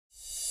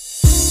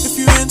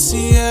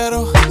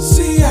Seattle,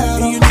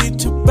 Seattle. You need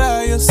to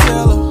buy or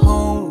sell a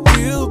home.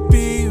 We'll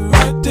be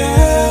right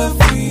there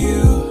for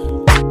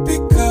you.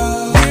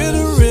 Because we're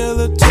the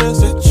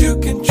realtors that you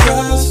can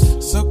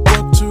trust. So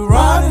go to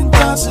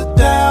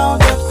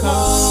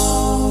ronandonsiddown.com.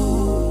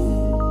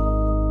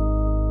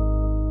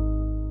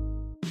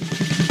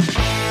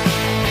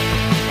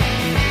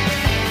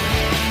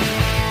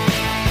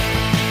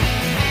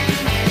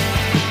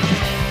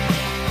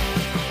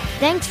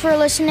 Thanks for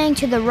listening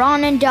to the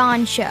Ron and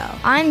Don Show.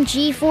 I'm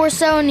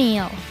G-Force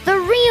O'Neill, the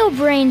real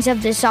brains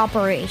of this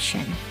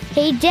operation.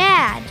 Hey,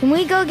 Dad, can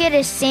we go get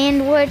a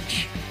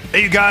sandwich?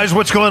 Hey, you guys,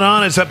 what's going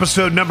on? It's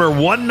episode number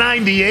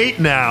 198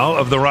 now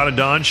of the Ron and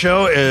Don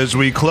Show as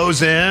we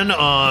close in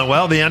on,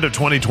 well, the end of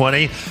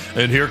 2020,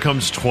 and here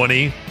comes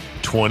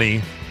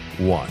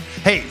 2021.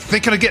 Hey,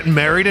 thinking of getting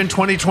married in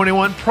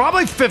 2021?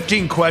 Probably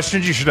 15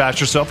 questions you should ask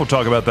yourself. We'll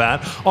talk about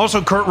that.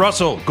 Also, Kurt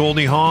Russell,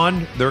 Goldie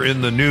Hawn, they're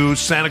in the new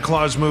Santa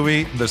Claus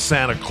movie, The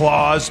Santa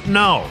Claus.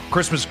 No,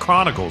 Christmas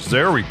Chronicles.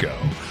 There we go.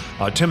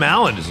 Tim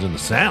Allen is in the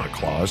Santa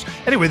Claus.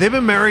 Anyway, they've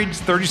been married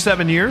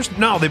 37 years.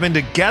 No, they've been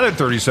together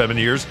 37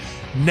 years.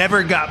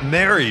 Never got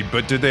married,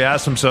 but did they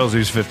ask themselves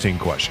these 15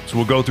 questions?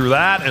 We'll go through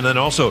that. And then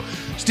also,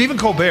 Stephen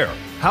Colbert.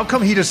 How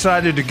come he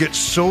decided to get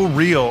so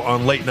real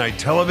on late night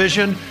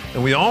television?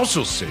 And we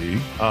also see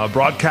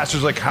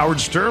broadcasters like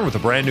Howard Stern with a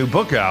brand new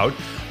book out.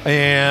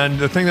 And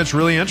the thing that's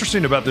really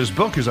interesting about this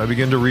book is I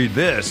begin to read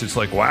this. It's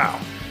like,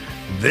 wow,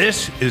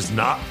 this is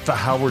not the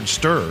Howard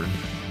Stern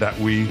that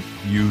we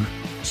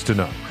used to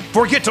know.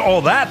 Before we get to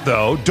all that,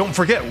 though, don't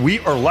forget, we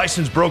are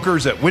licensed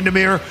brokers at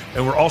Windermere,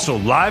 and we're also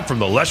live from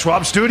the Les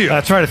Schwab studio.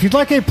 That's right. If you'd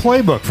like a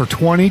playbook for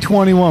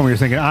 2021, where you're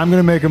thinking, I'm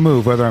going to make a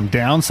move, whether I'm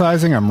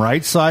downsizing, I'm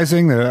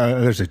right-sizing,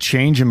 there's a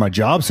change in my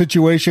job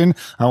situation,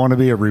 I want to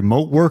be a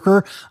remote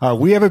worker,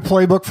 we have a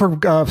playbook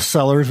for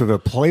sellers, we have a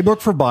playbook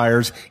for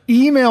buyers.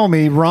 Email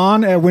me,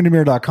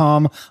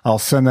 ron@windermere.com. I'll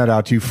send that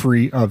out to you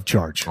free of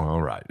charge.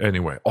 All right.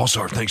 Anyway,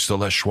 also our thanks to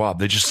Les Schwab.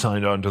 They just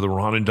signed on to the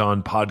Ron and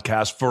Don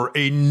podcast for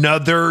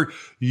another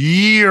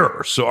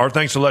year. So our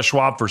thanks to Les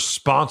Schwab for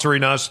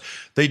sponsoring us.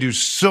 They do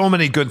so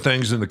many good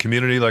things in the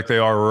community like they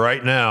are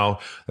right now.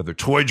 They have their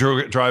toy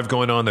drive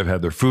going on. They've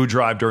had their food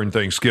drive during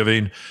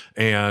Thanksgiving.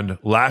 And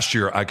last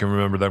year, I can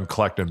remember them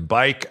collecting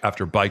bike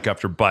after bike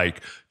after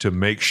bike to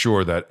make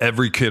sure that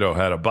every kiddo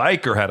had a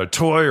bike or had a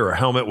toy or a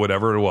helmet,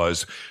 whatever it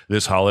was,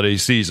 this holiday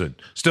season.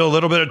 Still a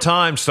little bit of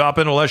time. Stop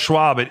into Les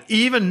Schwab. And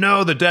even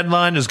though the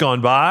deadline has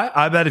gone by,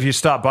 I bet if you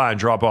stop by and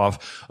drop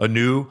off a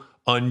new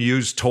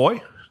unused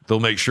toy, they'll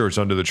make sure it's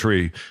under the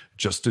tree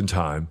just in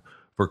time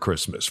for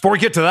Christmas. Before we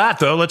get to that,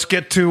 though, let's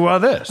get to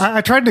this.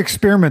 I tried to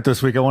experiment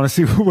this week. I want to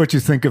see what you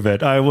think of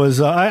it.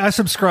 I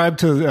subscribe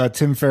to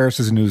Tim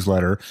Ferriss's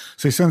newsletter.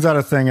 So he sends out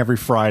a thing every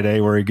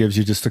Friday where he gives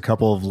you just a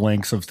couple of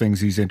links of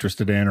things he's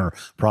interested in or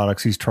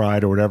products he's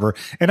tried or whatever.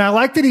 And I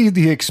like that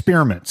he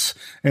experiments.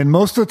 And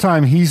most of the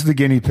time, he's the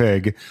guinea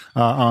pig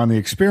on the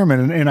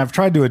experiment. And I've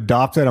tried to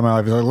adopt that in my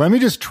life. Like, let me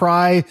just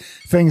try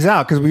things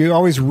out, because we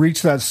always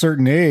reach that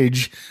certain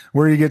age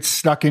where you get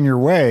stuck in your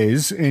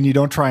ways and you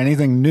don't try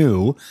anything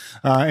new.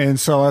 And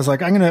so I was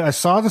like, I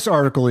saw this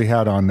article he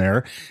had on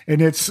there,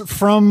 and it's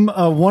from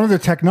one of the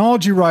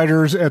technology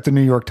writers at the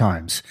New York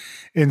Times.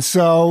 And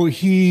so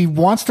he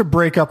wants to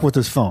break up with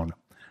his phone,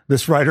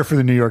 this writer for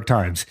the New York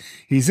Times.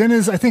 He's in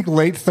his, I think,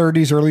 late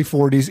 30s, early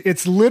 40s.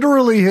 It's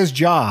literally his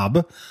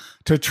job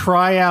to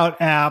try out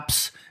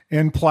apps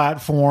and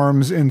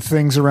platforms and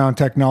things around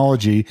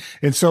technology.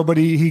 And so, but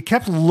he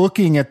kept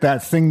looking at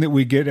that thing that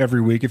we get every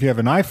week. If you have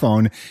an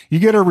iPhone, you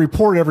get a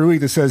report every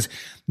week that says,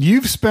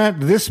 you've spent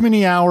this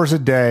many hours a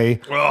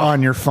day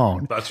on your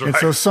phone. That's right. And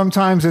so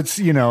sometimes it's,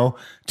 2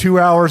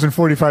 hours and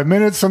 45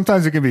 minutes.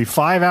 Sometimes it can be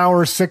 5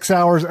 hours, 6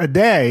 hours a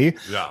day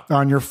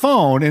on your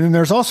phone. And then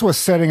there's also a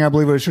setting, I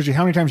believe, where it shows you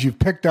how many times you've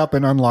picked up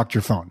and unlocked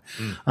your phone.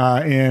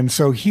 And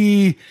so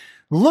he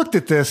looked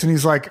at this and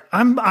he's like,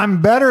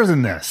 I'm better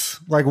than this.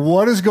 Like,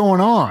 what is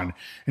going on?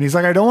 And he's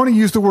like, I don't want to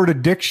use the word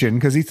addiction,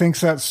 because he thinks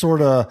that sort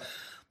of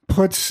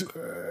puts,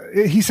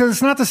 he says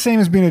it's not the same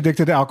as being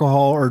addicted to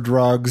alcohol or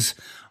drugs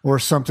or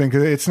something,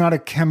 because it's not a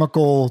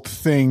chemical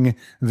thing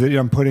that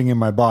I'm putting in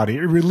my body.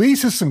 It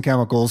releases some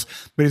chemicals,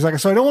 but he's like,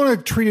 so I don't want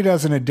to treat it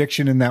as an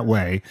addiction in that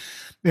way.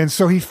 And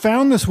so he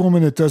found this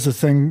woman that does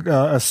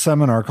a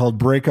seminar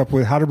called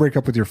How to Break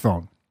Up with Your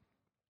Phone.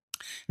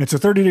 It's a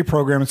 30-day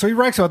program. And so he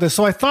writes about this.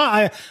 So I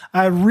thought,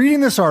 I reading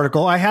this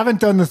article, I haven't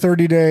done the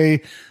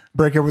 30-day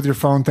break up with your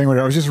phone thing.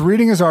 Whatever. I was just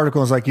reading his article.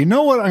 I was like, you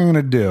know what I'm going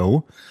to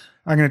do?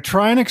 I'm going to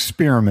try an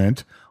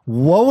experiment.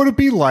 What would it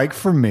be like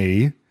for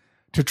me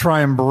to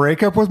try and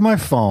break up with my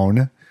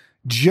phone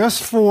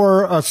just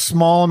for a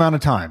small amount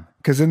of time?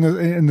 Because in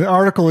the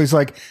article, he's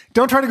like,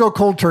 don't try to go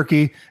cold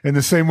turkey in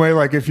the same way.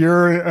 Like, if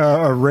you're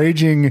a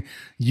raging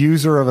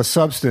user of a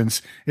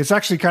substance, it's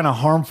actually kind of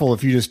harmful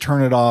if you just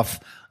turn it off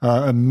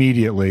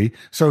immediately.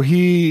 So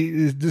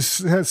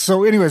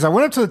anyways, I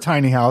went up to the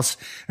tiny house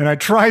and I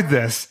tried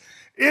this.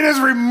 It is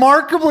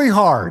remarkably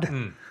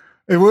hard.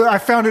 I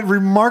found it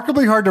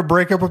remarkably hard to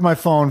break up with my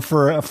phone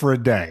for a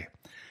day.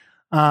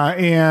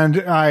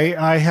 And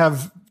I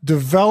have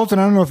developed, and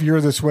I don't know if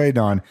you're this way,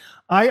 Don,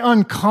 I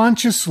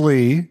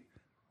unconsciously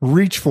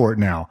reach for it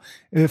now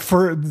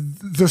for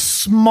the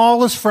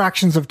smallest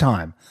fractions of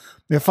time.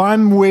 If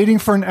I'm waiting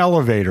for an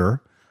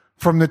elevator,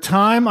 from the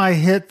time I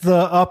hit the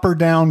up or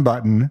down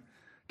button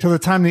to the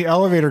time the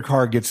elevator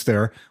car gets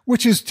there,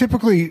 which is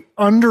typically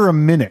under a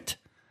minute,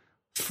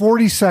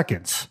 40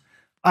 seconds,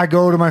 I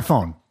go to my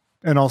phone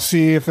and I'll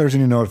see if there's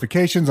any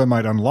notifications. I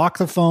might unlock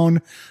the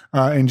phone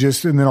and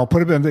then I'll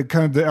put it in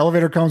the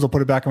elevator comes, I'll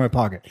put it back in my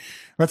pocket.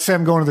 Let's say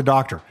I'm going to the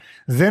doctor.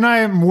 Then I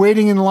am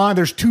waiting in line.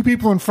 There's two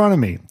people in front of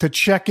me to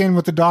check in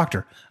with the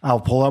doctor. I'll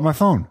pull out my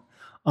phone,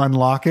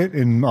 unlock it,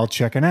 and I'll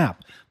check an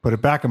app, put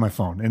it back on my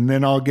phone. And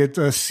then I'll get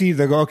a seat.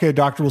 They go, okay,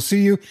 doctor will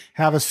see you.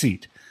 Have a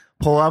seat.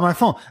 Pull out my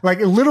phone. Like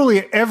literally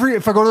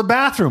if I go to the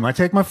bathroom, I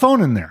take my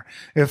phone in there.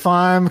 If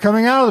I'm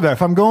coming out of the bed,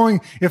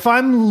 if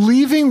I'm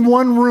leaving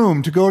one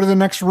room to go to the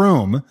next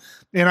room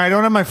and I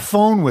don't have my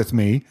phone with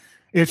me,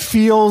 it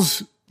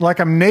feels like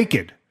I'm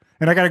naked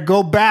and I got to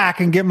go back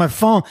and get my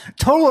phone.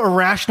 Total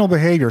irrational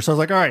behavior. So I was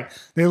like, all right,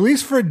 at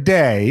least for a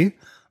day,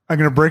 I'm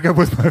going to break up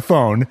with my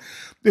phone.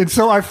 And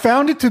so I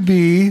found it to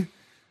be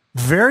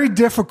very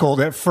difficult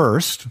at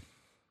first.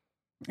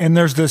 And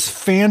there's this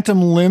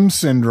phantom limb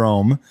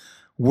syndrome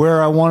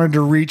where I wanted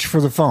to reach for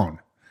the phone.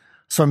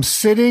 So I'm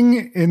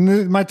sitting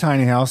in my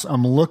tiny house.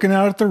 I'm looking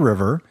out at the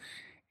river.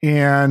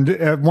 And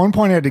at one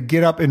point I had to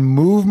get up and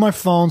move my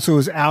phone so it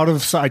was out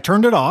of sight. I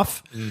turned it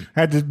off.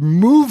 I had to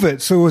move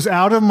it so it was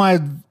out of my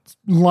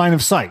line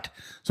of sight.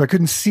 So I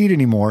couldn't see it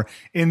anymore.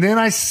 And then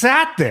I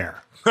sat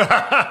there.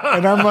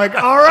 And I'm like,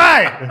 all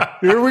right,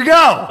 here we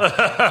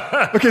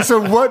go. Okay,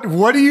 so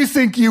what do you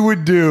think you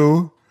would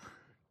do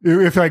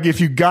if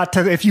you got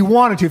to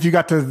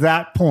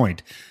that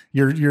point?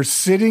 You're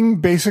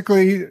sitting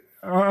basically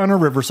on a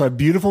riverside,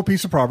 beautiful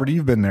piece of property.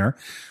 You've been there.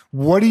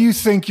 What do you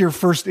think your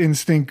first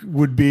instinct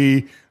would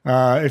be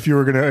if you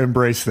were going to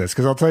embrace this?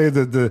 Because I'll tell you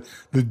the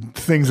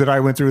things that I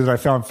went through that I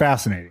found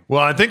fascinating.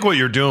 Well, I think what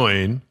you're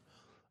doing,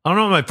 I don't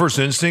know what my first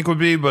instinct would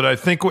be, but I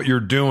think what you're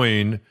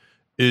doing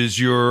is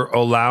you're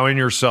allowing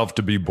yourself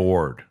to be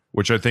bored,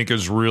 which I think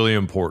is really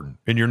important.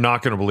 And you're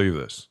not going to believe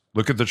this.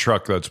 Look at the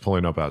truck that's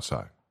pulling up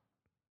outside.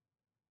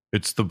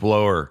 It's the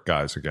blower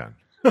guys again.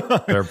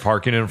 They're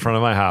parking in front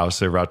of my house.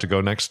 They're about to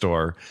go next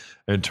door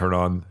and turn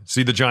on.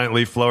 See the giant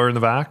leaf blower in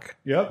the back?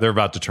 Yep. They're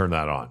about to turn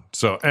that on.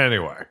 So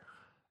anyway,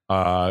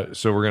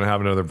 so we're going to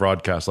have another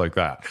broadcast like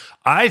that.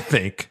 I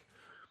think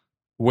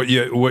what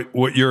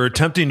you're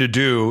attempting to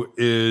do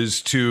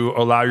is to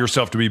allow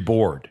yourself to be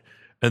bored.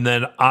 And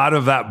then out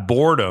of that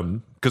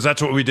boredom, because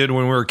that's what we did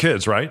when we were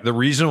kids, right? The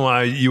reason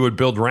why you would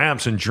build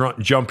ramps and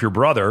jump your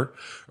brother,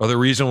 or the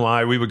reason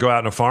why we would go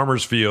out in a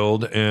farmer's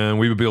field and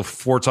we would build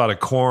forts out of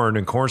corn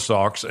and corn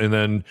stalks and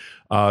then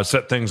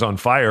set things on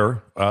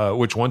fire,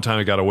 which one time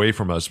it got away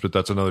from us, but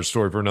that's another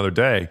story for another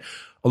day.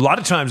 A lot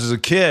of times as a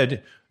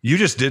kid, you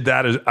just did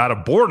that out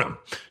of boredom.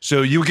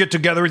 So you get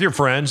together with your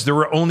friends. There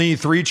were only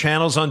 3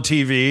 channels on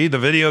TV. The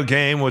video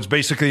game was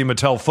basically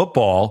Mattel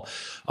football.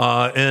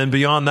 And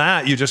beyond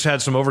that, you just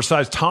had some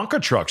oversized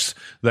Tonka trucks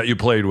that you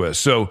played with.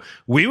 So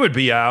we would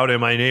be out in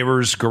my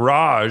neighbor's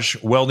garage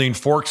welding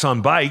forks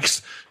on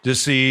bikes to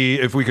see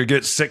if we could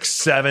get 6,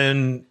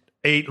 7,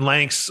 8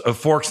 lengths of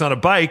forks on a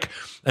bike,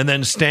 and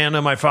then stand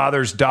on my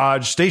father's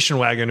Dodge station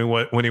wagon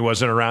when he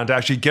wasn't around to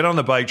actually get on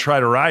the bike, try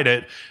to ride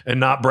it, and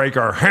not break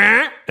our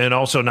and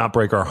also not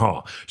break our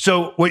huh.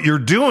 So what you're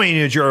doing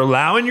is you're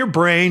allowing your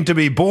brain to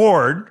be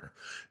bored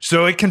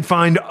so it can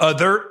find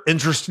other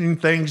interesting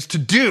things to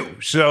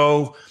do.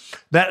 So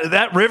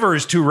that river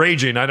is too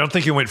raging. I don't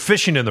think you went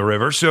fishing in the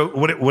river. So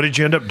what did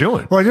you end up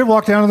doing? Well, I did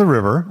walk down to the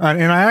river,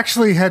 and I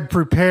actually had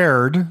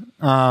prepared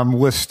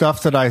with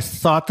stuff that I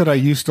thought that I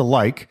used to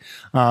like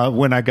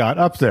when I got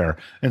up there.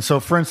 And so,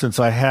 for instance,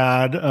 I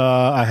have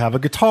a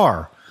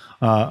guitar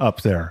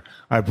up there.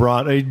 I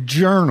brought a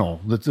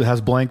journal that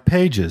has blank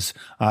pages.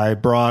 I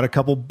brought a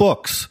couple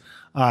books.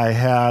 I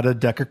had a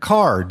deck of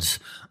cards.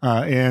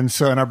 And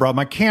I brought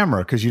my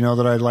camera because you know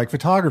that I like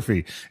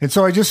photography. And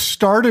so I just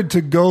started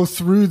to go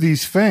through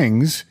these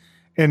things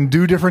and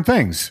do different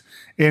things.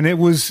 And it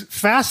was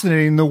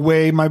fascinating the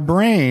way my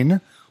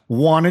brain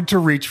wanted to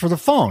reach for the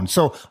phone.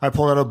 So I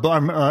pulled out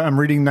I'm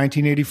reading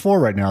 1984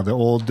 right now, the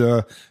old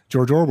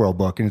George Orwell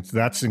book, and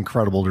that's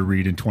incredible to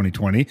read in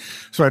 2020.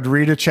 So I'd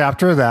read a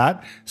chapter of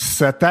that,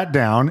 set that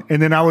down,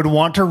 and then I would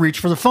want to reach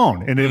for the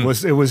phone, and it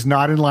was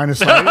not in line of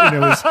sight, and it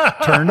was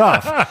turned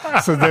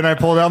off. So then I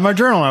pulled out my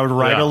journal. I would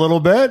write a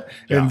little bit,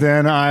 and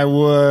then I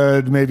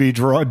would maybe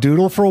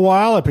doodle for a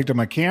while. I picked up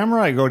my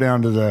camera. I go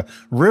down to the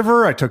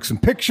river. I took some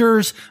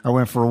pictures. I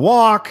went for a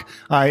walk.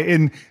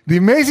 And the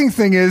amazing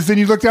thing is, then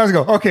you look down and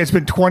go, okay, it's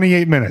been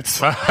 28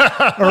 minutes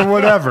or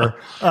whatever.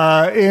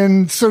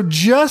 And so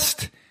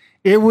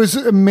it was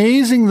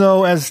amazing,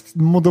 though, as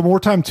the more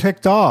time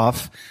ticked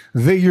off,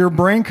 that your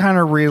brain kind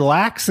of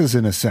relaxes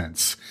in a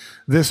sense.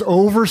 This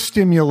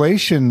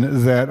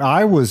overstimulation that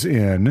I was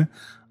in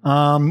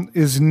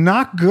is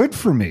not good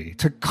for me,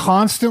 to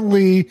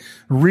constantly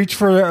reach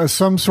for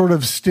some sort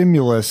of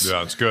stimulus.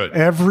 Yeah, it's good.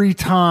 Every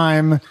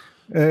time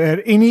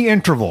at any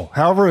interval.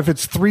 However, if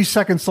it's 3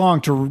 seconds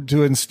long,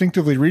 to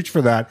instinctively reach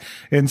for that.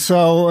 And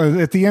so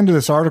at the end of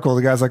this article,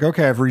 the guy's like,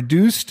 okay, I've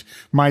reduced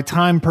my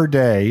time per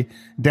day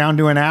down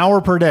to an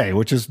hour per day,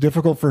 which is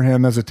difficult for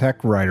him as a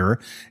tech writer.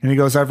 And he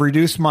goes, I've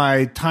reduced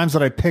my times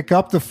that I pick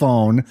up the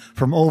phone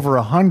from over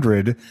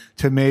 100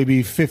 to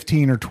maybe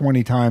 15 or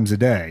 20 times a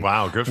day.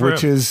 Wow, good for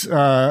which him. Is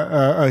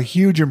a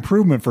huge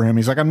improvement for him.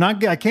 He's like,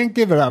 I can't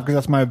give it up because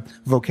that's my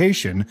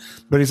vocation,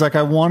 but he's like,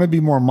 I want to be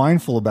more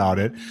mindful about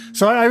it.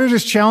 So I would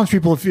just challenge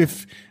people,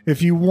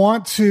 if you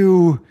want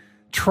to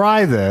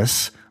try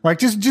this, like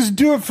just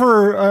do it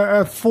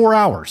for 4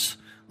 hours.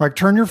 Like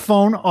turn your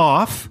phone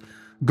off,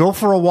 go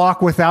for a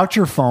walk without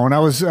your phone. I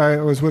was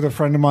with a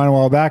friend of mine a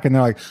while back, and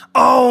they're like,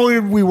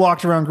 oh, we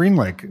walked around Green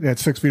Lake at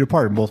 6 feet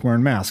apart and both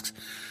wearing masks.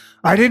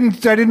 I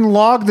didn't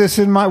log this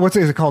in my, is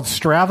it called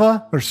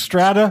Strava or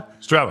Strata?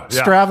 Strava,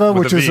 yeah. Strava,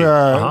 With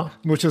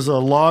which is a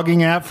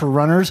logging app for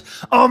runners.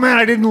 Oh man,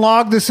 I didn't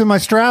log this in my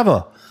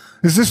Strava.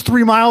 Is this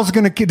 3 miles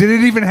did it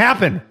even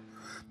happen?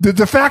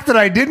 The fact that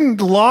I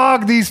didn't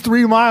log these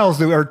 3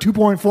 miles, or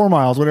 2.4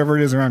 miles, whatever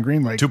it is around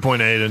Green Lake.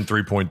 2.8 and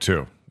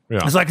 3.2. Yeah.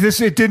 It's like this,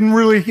 it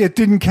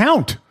didn't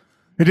count.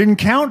 It didn't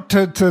count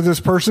to this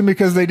person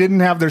because they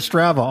didn't have their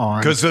Strava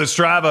on. Because the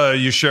Strava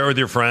you share with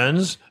your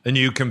friends and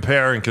you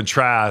compare and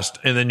contrast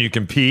and then you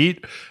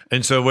compete.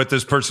 And so what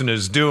this person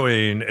is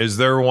doing is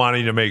they're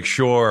wanting to make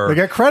sure they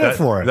get credit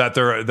for it. That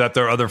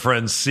their other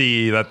friends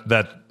see that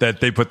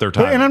they put their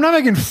time. And I'm not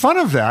making fun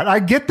of that. I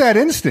get that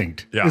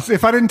instinct. Yeah.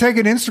 If I didn't take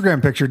an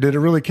Instagram picture, did it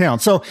really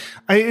count? So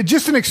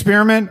just an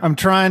experiment. I'm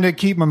trying to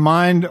keep my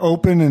mind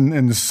open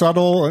and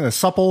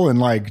supple and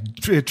like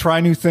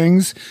try new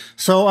things.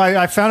 So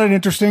I found it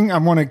interesting. I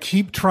want to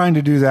keep trying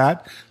to do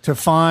that, to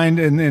find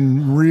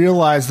and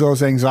realize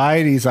those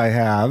anxieties I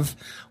have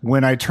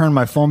when I turn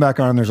my phone back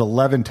on and there's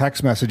 11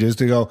 text messages,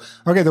 to go,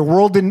 okay, the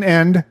world didn't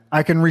end.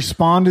 I can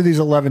respond to these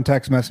 11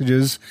 text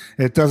messages.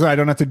 I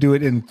don't have to do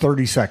it in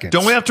 30 seconds.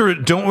 Don't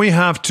we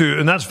have to,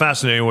 and that's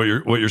fascinating what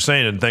you're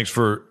saying, and thanks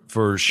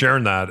for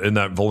sharing that and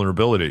that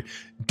vulnerability.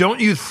 Don't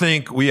you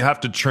think we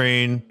have to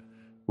train,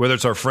 whether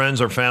it's our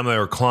friends, our family,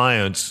 our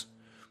clients?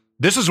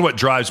 This is what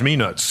drives me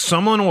nuts.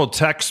 Someone will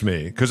text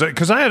me because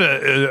I had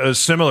a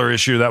similar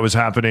issue that was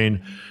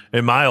happening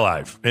in my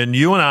life. And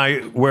you and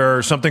I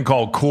wear something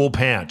called cool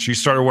pants. You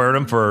started wearing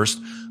them first.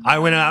 I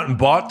went out and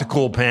bought the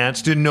cool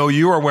pants. Didn't know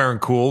you were wearing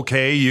cool,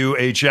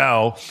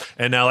 Kuhl.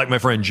 And now, like my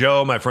friend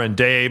Joe, my friend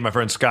Dave, my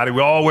friend Scotty,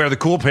 we all wear the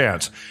cool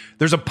pants.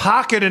 There's a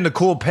pocket in the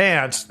cool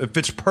pants that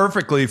fits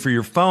perfectly for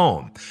your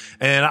phone.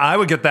 And I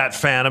would get that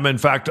phantom. In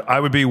fact,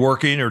 I would be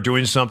working or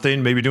doing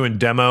something, maybe doing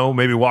demo,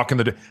 maybe walking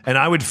and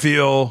I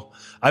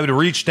would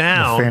reach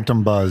down, the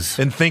phantom buzz,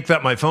 and think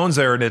that my phone's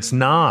there, and it's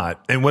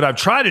not. And what I've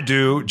tried to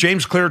do,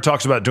 James Clear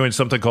talks about doing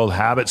something called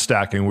habit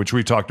stacking, which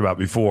we talked about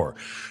before.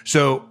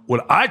 So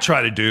what I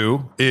try to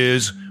do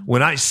is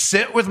when I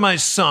sit with my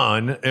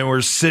son and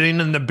we're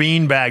sitting in the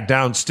beanbag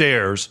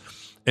downstairs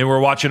and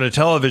we're watching a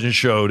television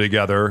show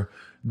together,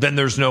 then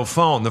there's no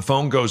phone. The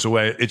phone goes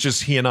away. It's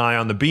just he and I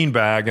on the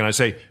beanbag, and I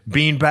say,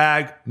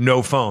 beanbag,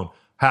 no phone.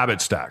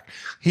 Habit stack.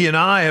 He and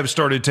I have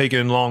started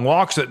taking long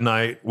walks at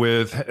night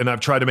and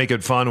I've tried to make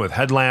it fun with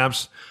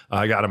headlamps.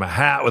 I got him a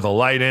hat with a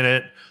light in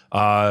it.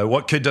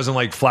 What kid doesn't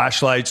like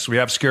flashlights? We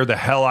have scared the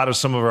hell out of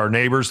some of our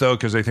neighbors though,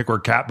 because they think we're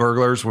cat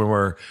burglars when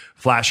we're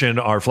flashing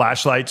our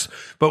flashlights.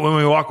 But when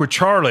we walk with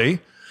Charlie,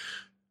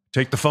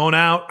 take the phone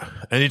out.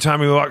 Anytime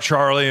we walk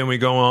Charlie and we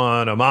go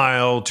on a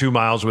mile, 2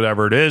 miles,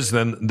 whatever it is,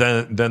 then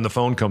the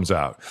phone comes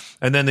out.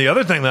 And then the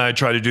other thing that I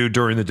try to do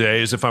during the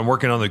day is if I'm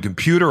working on the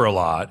computer a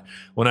lot,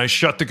 when I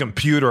shut the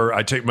computer,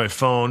 I take my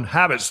phone,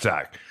 habit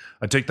stack.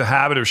 I take the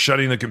habit of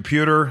shutting the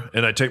computer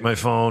and I take my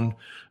phone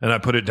and I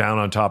put it down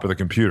on top of the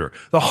computer.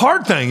 The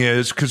hard thing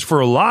is, because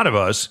for a lot of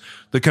us,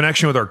 the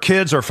connection with our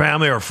kids, our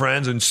family, our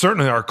friends, and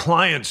certainly our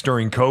clients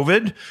during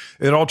COVID,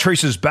 it all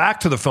traces back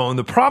to the phone.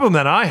 The problem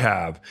that I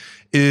have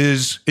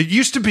is it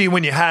used to be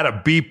when you had a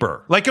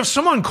beeper. Like if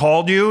someone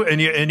called you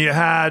and you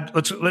had,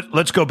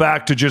 let's go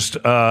back to just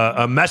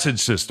a message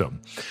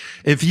system.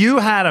 If you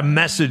had a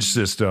message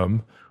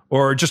system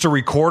or just a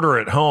recorder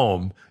at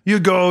home, you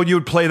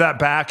would play that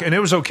back, and it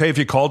was okay if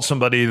you called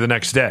somebody the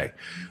next day.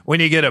 When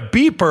you get a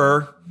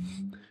beeper,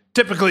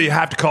 typically you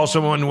have to call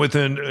someone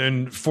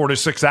within 4 to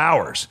 6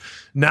 hours.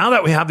 Now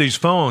that we have these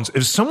phones,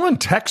 if someone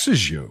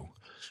texts you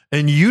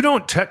and you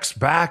don't text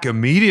back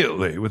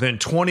immediately within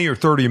 20 or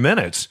 30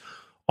 minutes,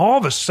 all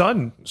of a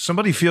sudden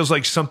somebody feels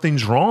like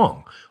something's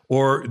wrong,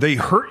 or they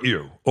hurt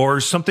you, or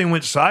something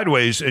went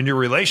sideways in your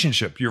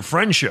relationship, your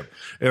friendship,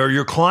 or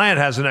your client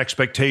has an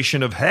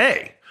expectation of,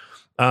 hey,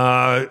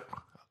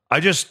 I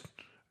just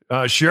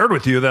shared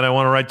with you that I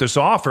want to write this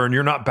offer and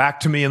you're not back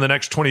to me in the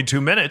next 22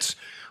 minutes.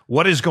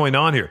 What is going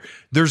on here?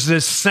 There's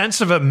this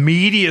sense of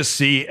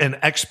immediacy and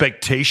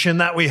expectation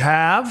that we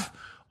have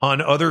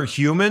on other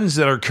humans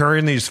that are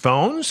carrying these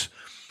phones.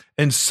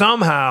 And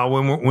somehow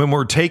when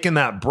we're taking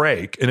that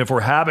break, and if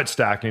we're habit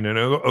stacking and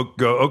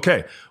go,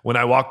 okay, when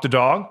I walk the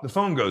dog, the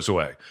phone goes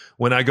away.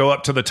 When I go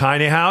up to the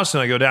tiny house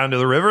and I go down to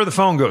the river, the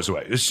phone goes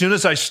away. As soon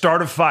as I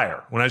start a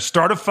fire, when I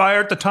start a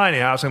fire at the tiny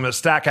house, I'm going to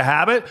stack a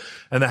habit.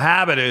 And the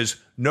habit is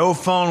no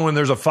phone when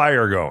there's a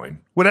fire going.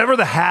 Whatever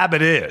the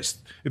habit is,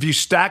 if you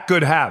stack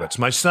good habits,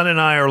 my son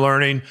and I are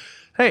learning,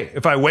 hey,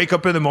 if I wake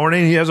up in the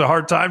morning, he has a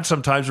hard time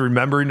sometimes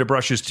remembering to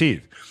brush his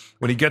teeth.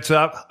 When he gets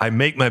up, I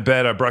make my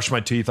bed, I brush my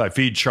teeth, I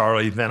feed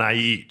Charlie, then I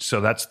eat.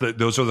 So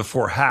those are the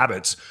 4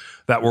 habits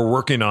that we're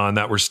working on,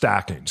 that we're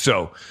stacking.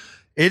 So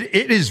it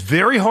is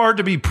very hard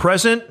to be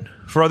present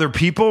for other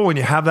people when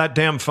you have that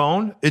damn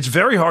phone. It's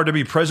very hard to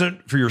be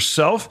present for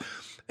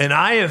yourself. And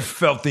I have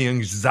felt the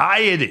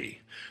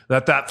anxiety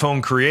that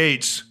phone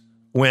creates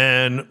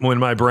when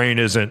my brain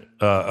isn't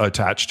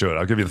attached to it.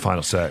 I'll give you the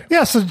final say.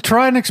 Yeah, so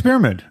try an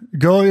experiment.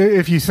 Go,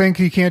 if you think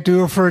you can't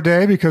do it for a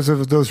day because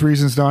of those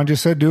reasons Don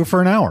just said, do it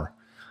for an hour.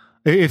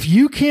 If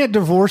you can't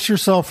divorce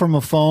yourself from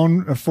a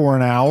phone for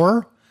an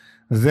hour,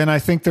 then I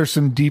think there's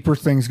some deeper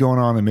things going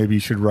on that maybe you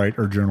should write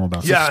or journal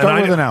about. So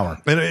start with an hour.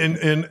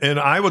 And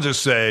I will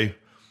just say,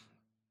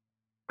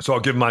 so I'll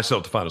give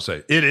myself the final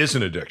say. It is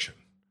an addiction.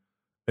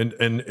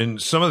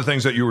 And some of the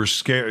things that you were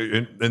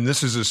scared, and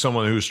this is as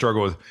someone who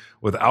struggled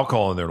with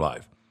alcohol in their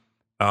life.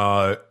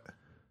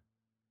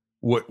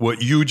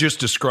 What you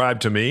just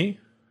described to me,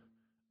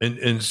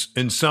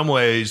 in some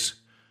ways,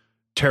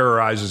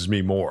 terrorizes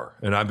me more.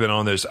 And I've been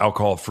on this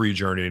alcohol-free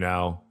journey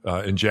now.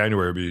 In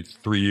January, it'll be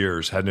 3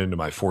 years, heading into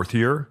my 4th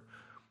year.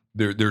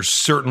 There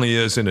certainly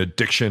is an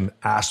addiction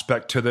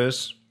aspect to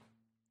this.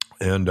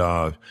 And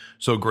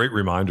so great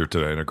reminder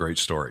today and a great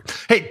story.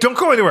 Hey, don't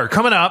go anywhere.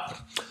 Coming up,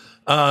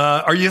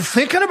 are you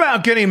thinking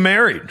about getting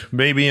married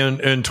maybe in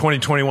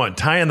 2021?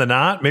 Tying the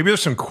knot? Maybe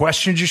there's some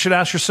questions you should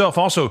ask yourself.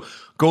 Also,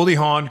 Goldie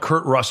Hawn,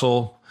 Kurt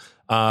Russell,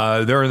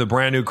 they're in the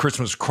brand new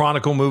Christmas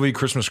Chronicle movie,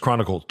 Christmas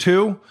Chronicle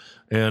 2.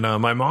 And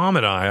my mom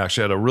and I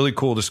actually had a really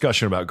cool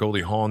discussion about Goldie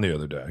Hawn the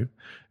other day.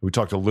 We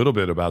talked a little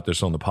bit about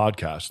this on the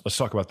podcast. Let's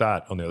talk about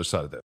that on the other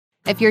side of this.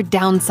 If you're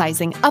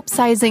downsizing,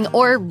 upsizing,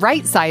 or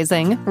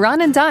right-sizing,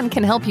 Ron and Don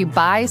can help you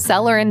buy,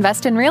 sell, or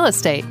invest in real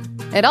estate.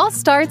 It all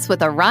starts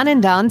with a Ron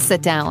and Don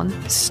sit-down.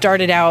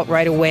 Started out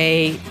right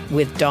away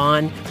with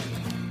Don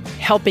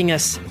helping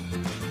us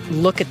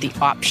look at the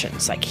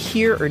options. Like,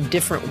 here are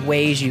different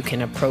ways you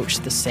can approach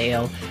the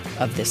sale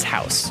of this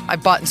house. I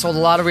bought and sold a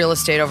lot of real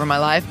estate over my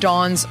life.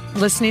 Don's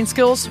listening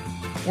skills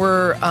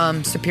were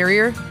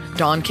superior.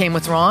 Don came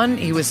with Ron.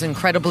 He was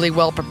incredibly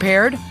well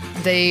prepared.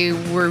 They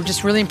were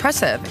just really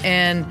impressive.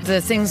 And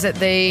the things that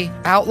they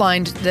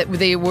outlined that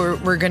they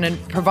were going to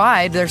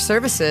provide, their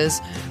services,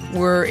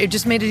 it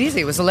just made it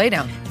easy. It was a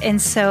laydown.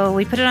 And so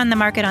we put it on the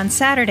market on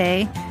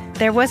Saturday.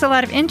 There was a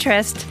lot of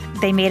interest.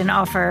 They made an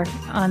offer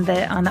on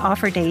the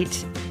offer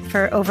date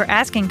for over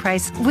asking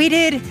price. We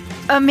did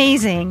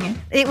amazing.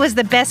 It was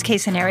the best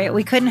case scenario.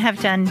 We couldn't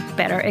have done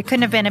better. It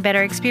couldn't have been a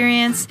better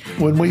experience.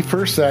 When we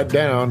first sat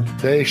down,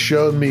 they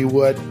showed me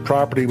what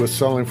property was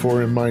selling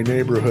for in my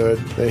neighborhood.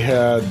 They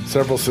had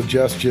several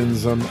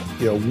suggestions on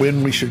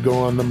when we should go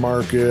on the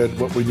market,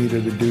 what we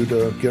needed to do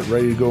to get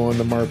ready to go on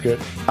the market.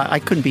 I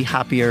couldn't be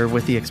happier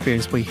with the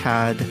experience we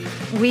had.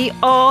 We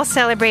all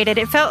celebrated.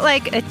 It felt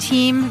like a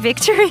team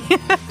victory.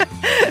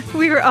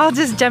 We were all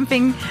just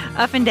jumping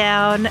up and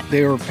down.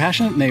 They were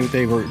passionate, and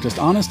they were just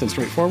honest and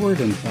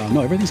straightforward, and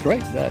no, everything's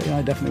great. I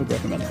definitely would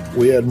recommend it.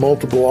 We had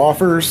multiple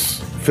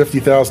offers,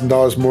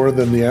 $50,000 more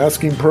than the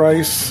asking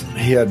price.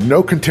 He had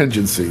no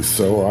contingencies,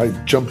 so I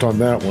jumped on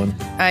that one.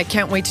 I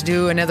can't wait to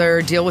do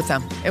another deal with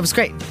them. It was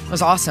great. It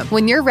was awesome.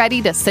 When you're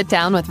ready to sit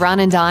down with Ron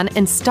and Don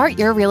and start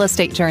your real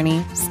estate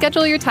journey,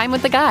 schedule your time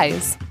with the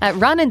guys at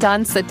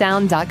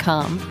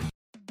ronanddonsitdown.com.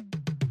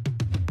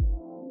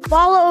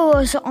 Follow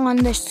us on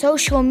the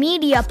social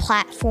media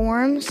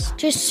platforms.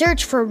 Just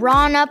search for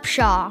Ron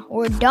Upshaw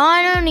or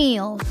Don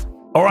O'Neill.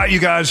 All right, you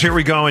guys, here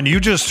we go. And you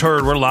just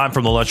heard, we're live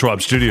from the Les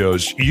Schwab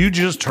Studios. You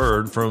just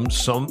heard from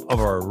some of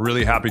our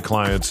really happy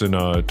clients in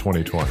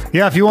 2020.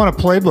 Yeah, if you want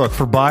a playbook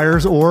for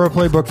buyers or a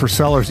playbook for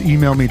sellers,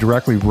 email me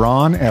directly,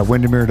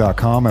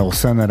 ron@windermere.com. I will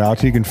send that out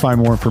to you. You can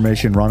find more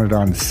information,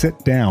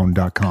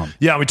 ronanddonsitdown.com.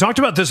 Yeah, we talked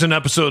about this in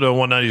episode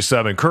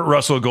 197. Kurt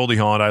Russell, Goldie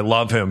Hawn. I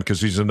love him because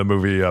he's in the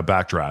movie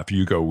Backdraft,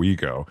 You Go, We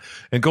Go.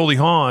 And Goldie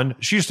Hawn,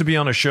 she used to be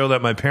on a show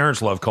that my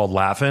parents loved called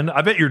Laugh-In.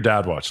 I bet your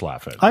dad watched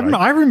Laugh-In. Right?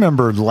 I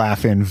remember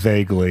Laugh-In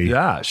vaguely.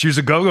 Yeah, she was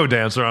a go-go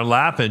dancer on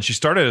Laugh-In. She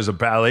started as a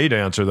ballet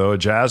dancer, though, a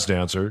jazz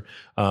dancer.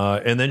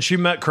 And then she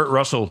met Kurt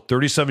Russell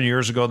 37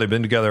 years ago. They've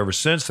been together ever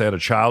since. They had a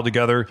child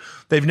together.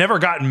 They've never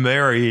gotten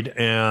married.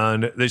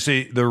 And they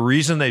say the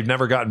reason they've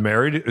never gotten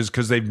married is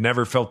because they've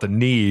never felt the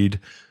need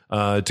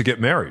to get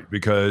married,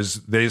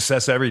 because they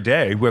assess every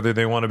day whether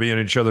they want to be in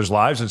each other's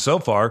lives. And so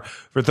far,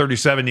 for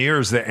 37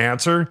 years, the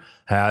answer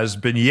has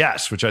been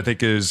yes, which I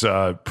think is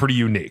pretty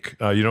unique.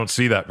 You don't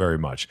see that very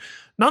much.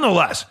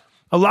 Nonetheless,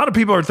 a lot of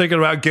people are thinking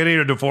about getting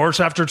a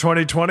divorce after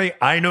 2020.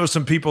 I know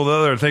some people,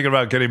 though, that are thinking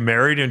about getting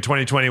married in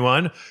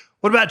 2021.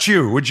 What about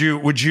you? Would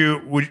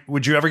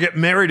you ever get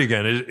married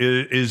again?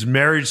 Is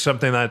marriage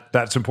something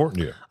that's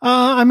important to you?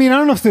 I mean, I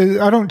don't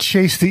know I don't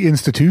chase the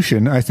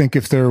institution. I think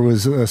if there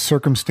was a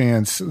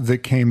circumstance that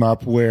came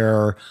up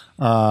where,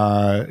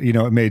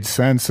 it made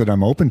sense, that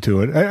I'm open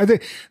to it. I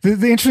think the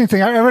interesting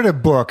thing, I read a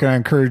book and I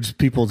encourage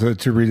people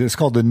to read it. It's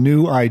called The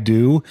New I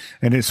Do,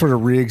 and it sort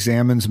of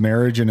re-examines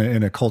marriage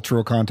in a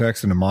cultural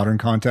context, in a modern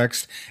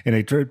context. And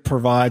it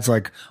provides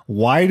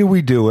why do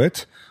we do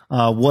it?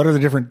 What are the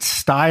different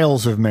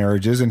styles of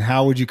marriages, and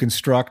how would you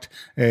construct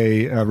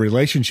a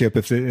relationship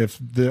if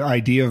the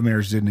idea of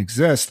marriage didn't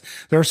exist?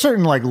 There are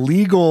certain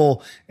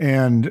legal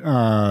and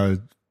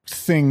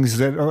things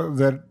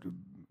that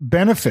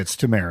benefits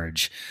to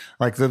marriage.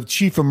 The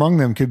chief among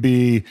them could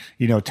be,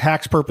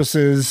 tax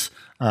purposes,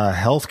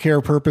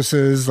 healthcare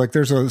purposes,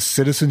 there's a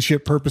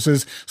citizenship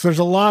purposes. So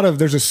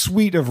there's a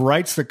suite of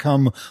rights that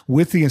come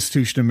with the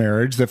institution of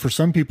marriage that for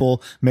some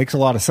people makes a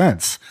lot of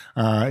sense.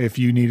 If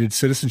you needed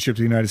citizenship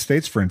to the United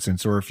States, for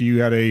instance, or if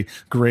you had a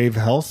grave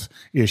health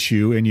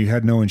issue and you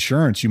had no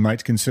insurance, you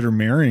might consider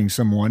marrying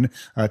someone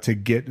to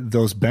get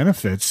those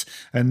benefits.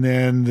 And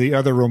then the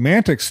other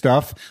romantic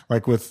stuff,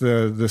 like with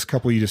this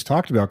couple you just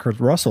talked about,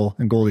 Kurt Russell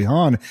and Goldie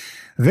Hawn,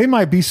 they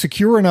might be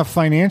secure enough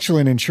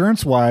financially and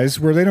insurance wise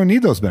where they don't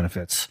need those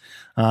benefits.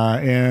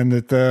 And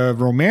that the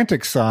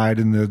romantic side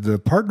and the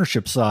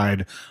partnership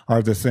side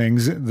are the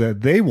things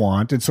that they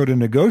want. And so to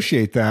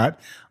negotiate that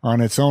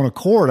on its own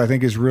accord, I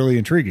think is really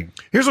intriguing.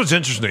 Here's what's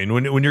interesting.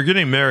 When you're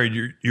getting married,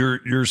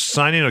 you're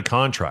signing a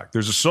contract.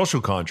 There's a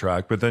social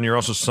contract, but then you're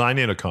also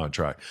signing a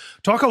contract.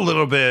 Talk a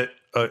little bit,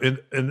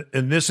 and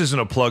this isn't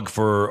a plug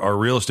for our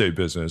real estate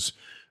business,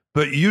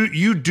 but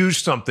you do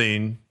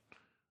something,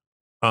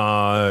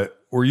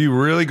 where you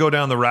really go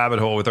down the rabbit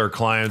hole with our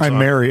clients. I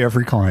marry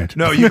every client.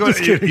 No, you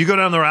go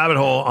down the rabbit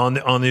hole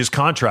on these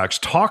contracts.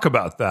 Talk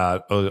about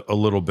that a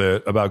little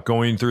bit, about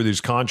going through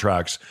these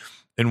contracts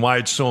and why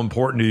it's so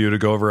important to you to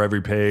go over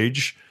every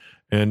page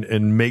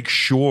and make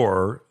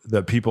sure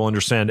that people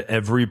understand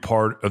every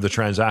part of the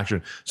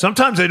transaction.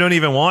 Sometimes they don't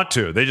even want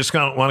to. They just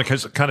want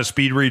to kind of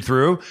speed read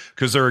through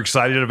because they're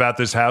excited about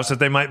this house that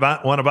they might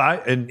want to buy,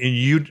 and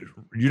you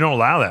don't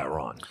allow that,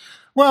 Ron.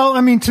 Well,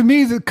 I mean, to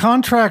me, the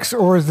contracts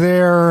are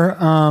there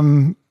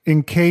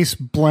in case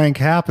blank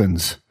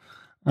happens.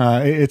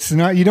 It's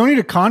not, you don't need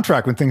a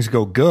contract when things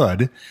go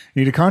good.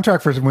 You need a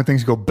contract for when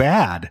things go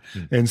bad.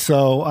 And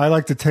so I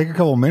like to take a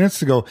couple minutes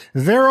to go,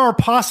 there are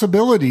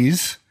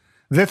possibilities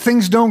that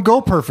things don't go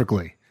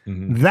perfectly.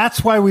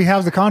 That's why we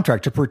have the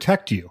contract, to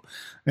protect you.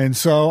 And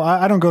so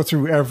I don't go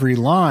through every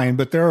line,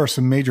 but there are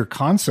some major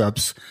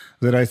concepts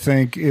that I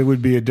think it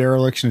would be a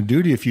dereliction of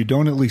duty if you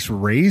don't at least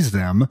raise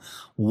them.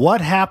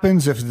 What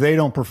happens if they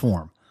don't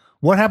perform?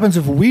 What happens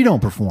if we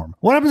don't perform?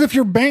 What happens if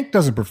your bank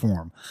doesn't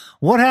perform?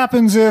 What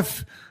happens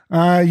if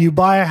you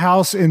buy a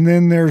house and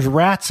then there's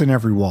rats in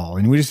every wall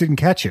and we just didn't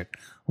catch it?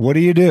 What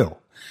do?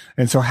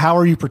 And so how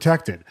are you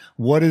protected?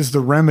 What is the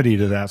remedy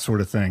to that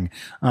sort of thing?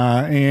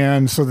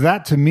 And so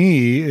that to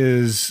me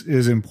is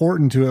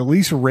important to at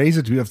least raise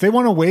it to. If they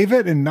want to waive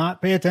it and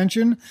not pay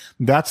attention,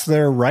 that's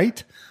their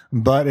right.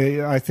 But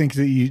I think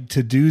that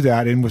to do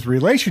that, and with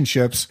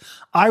relationships,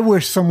 I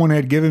wish someone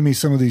had given me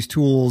some of these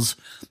tools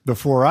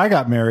before I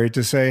got married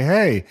to say,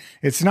 hey,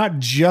 it's not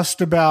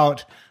just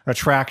about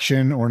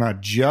attraction, or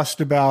not just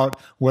about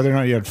whether or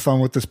not you had fun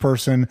with this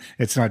person.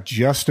 It's not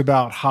just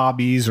about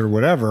hobbies or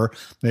whatever.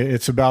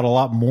 It's about a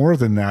lot more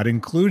than that,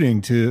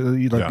 including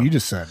you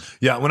just said.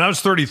 Yeah. When I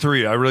was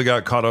 33, I really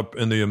got caught up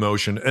in the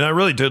emotion, and I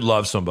really did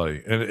love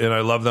somebody, and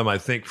I love them, I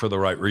think, for the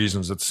right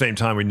reasons. At the same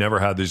time, we never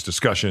had these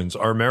discussions.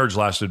 Our marriage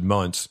lasted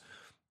months.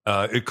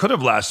 It could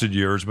have lasted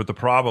years, but the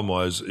problem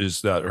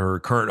is that her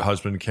current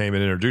husband came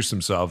and introduced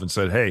himself and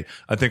said, hey,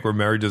 I think we're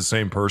married to the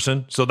same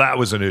person. So that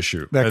was an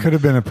issue. That could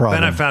have been a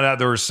problem. Then I found out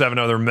there were 7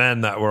 other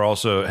men that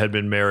had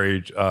been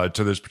married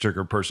to this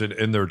particular person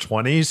in their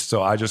 20s.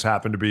 So I just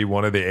happened to be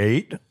one of the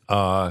 8.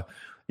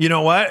 You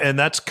know what? And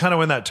that's kind of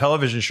when that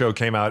television show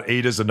came out,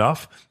 8 is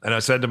Enough. And I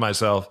said to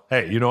myself,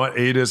 hey, you know what?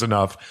 8 is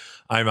enough.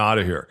 I'm out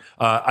of here.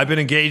 I've been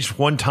engaged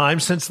one time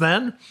since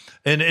then.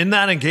 And in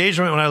that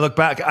engagement, when I look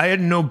back, I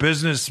had no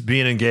business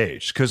being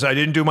engaged because I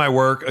didn't do my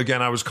work.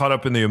 Again, I was caught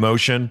up in the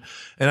emotion,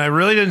 and I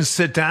really didn't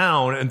sit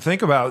down and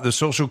think about the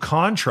social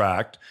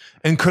contract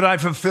and could I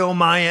fulfill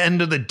my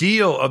end of the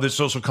deal of the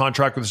social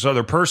contract with this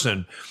other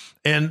person.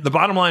 And the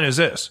bottom line is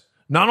this: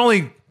 not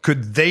only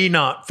could they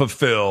not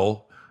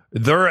fulfill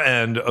their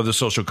end of the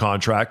social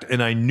contract,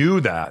 and I knew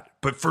that,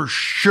 but for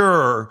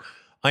sure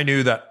I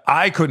knew that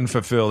I couldn't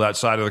fulfill that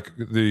side of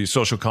the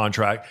social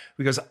contract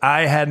because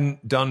I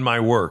hadn't done my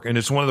work. And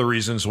it's one of the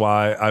reasons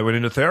why I went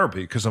into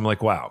therapy, because I'm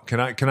like, wow, can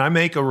I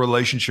make a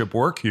relationship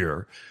work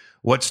here?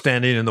 What's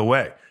standing in the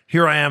way?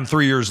 Here I am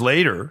 3 years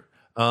later,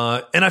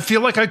 and I feel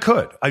like I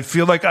could. I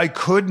feel like I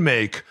could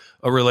make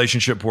a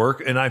relationship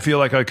work, and I feel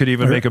like I could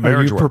even make a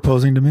marriage Are you work.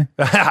 proposing to me?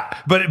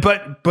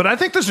 But I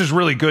think this is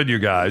really good, you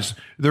guys.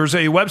 There's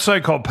a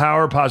website called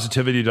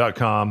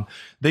powerpositivity.com.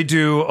 They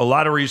do a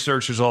lot of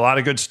research. There's a lot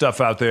of good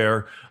stuff out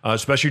there,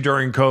 especially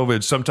during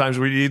COVID. Sometimes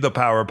we need the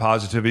power of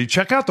positivity.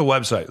 Check out the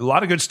website. A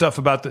lot of good stuff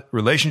about the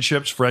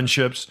relationships,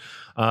 friendships.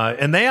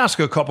 And they ask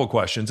a couple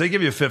questions. They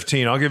give you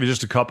 15. I'll give you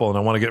just a couple, and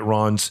I want to get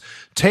Ron's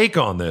take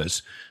on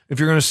this. If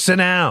you're going to sit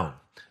down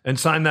and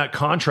sign that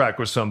contract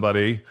with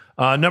somebody,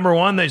 number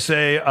one, they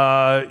say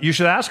you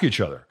should ask each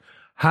other,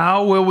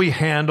 how will we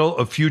handle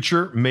a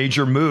future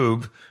major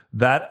move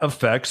that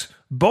affects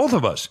both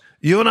of us?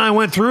 You and I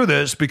went through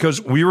this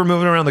because we were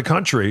moving around the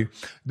country.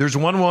 There's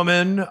one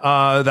woman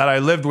that I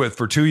lived with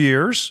for 2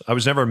 years. I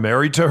was never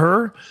married to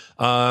her,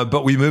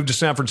 but we moved to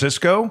San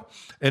Francisco.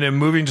 And in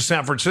moving to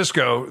San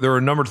Francisco, there were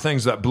a number of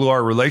things that blew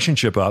our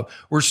relationship up.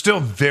 We're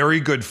still very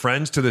good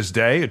friends to this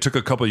day. It took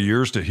a couple of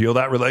years to heal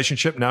that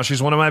relationship. Now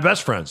she's one of my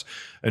best friends.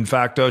 In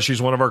fact,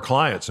 she's one of our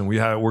clients, and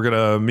we're going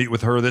to meet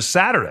with her this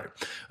Saturday.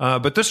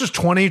 But this is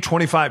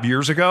 25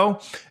 years ago.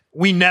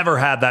 We never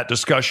had that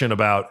discussion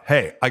about,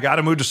 hey, I got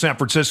to move to San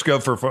Francisco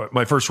for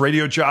my first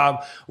radio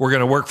job. We're going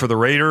to work for the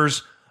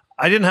Raiders.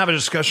 I didn't have a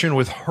discussion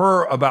with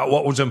her about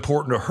what was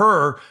important to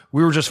her.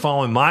 We were just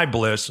following my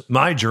bliss,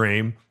 my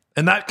dream.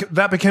 And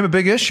that became a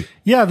big issue.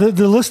 Yeah,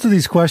 the list of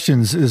these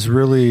questions is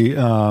really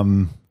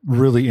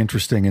really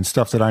interesting and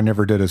stuff that I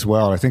never did as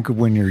well. I think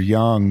when you're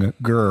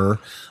younger,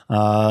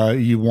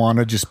 you want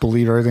to just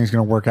believe everything's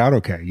going to work out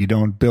okay. You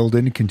don't build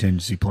any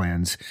contingency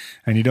plans,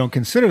 and you don't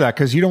consider that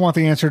because you don't want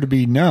the answer to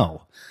be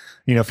no.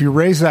 You know, if you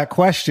raise that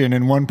question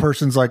and one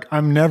person's like,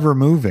 I'm never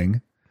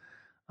moving,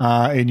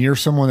 and you're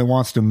someone that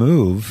wants to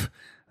move,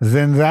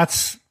 then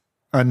that's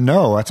a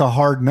no. That's a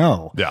hard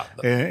no. Yeah.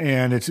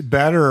 And it's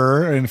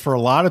better, and for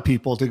a lot of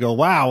people to go,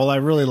 wow, well, I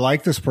really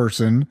like this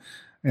person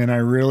and I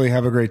really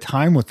have a great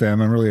time with them.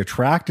 I'm really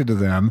attracted to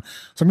them.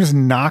 So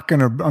I'm not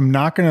going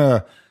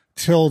to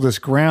till this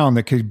ground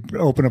that could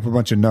open up a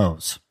bunch of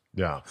no's.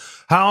 Yeah.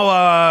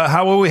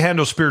 How will we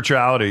handle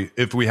spirituality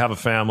if we have a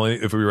family,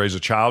 if we raise a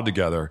child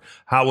together?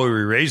 How will we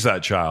raise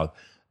that child?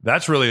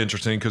 That's really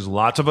interesting because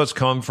lots of us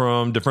come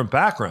from different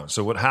backgrounds.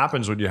 So what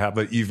happens when you have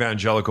an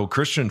evangelical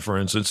Christian, for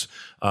instance,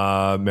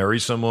 marry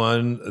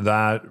someone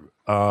that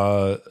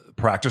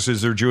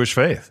practices their Jewish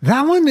faith?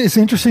 That one is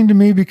interesting to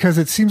me because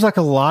it seems like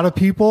a lot of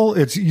people,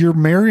 you're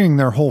marrying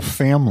their whole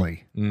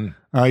family.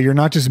 You're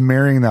not just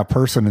marrying that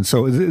person. And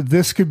so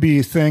this could be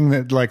a thing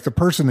that, like, the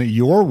person that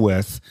you're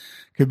with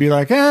could be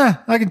like,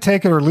 I can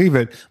take it or leave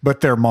it.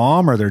 But their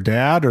mom or their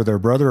dad or their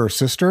brother or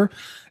sister,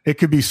 it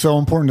could be so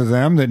important to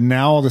them that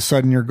now all of a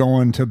sudden you're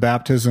going to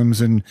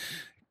baptisms and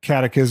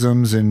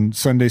catechisms and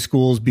Sunday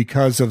schools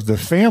because of the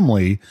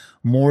family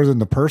more than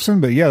the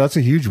person. But yeah, that's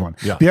a huge one.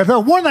 Yeah. The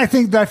one I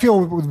think that I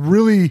feel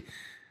really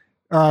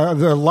a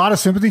lot of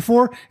sympathy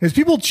for is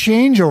people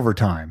change over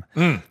time.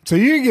 So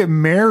you can get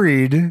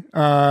married,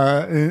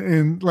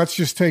 and let's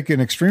just take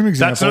an extreme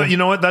example. You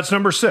know what? That's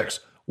number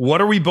 6.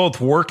 What are we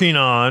both working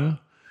on,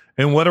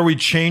 and what are we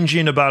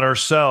changing about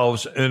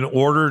ourselves in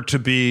order to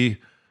be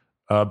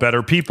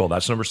better people?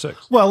 That's number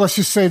 6. Well, let's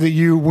just say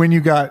that when you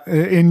got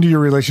into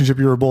your relationship,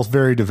 you were both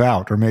very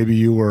devout, or maybe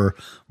you were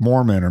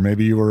Mormon, or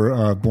maybe you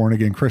were born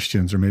again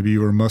Christians, or maybe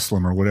you were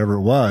Muslim, or whatever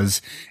it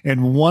was.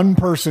 And one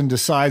person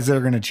decides they're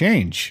going to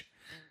change.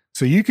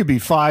 So you could be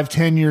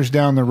 5-10 years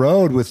down the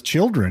road with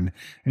children,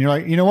 and you're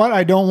like, you know what?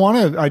 I don't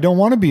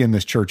want to be in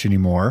this church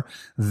anymore.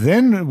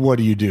 Then what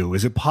do you do?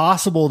 Is it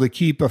possible to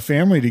keep a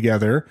family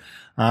together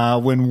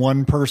when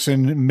one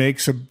person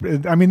makes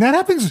that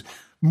happens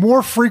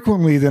more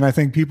frequently than I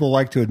think people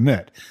like to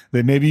admit,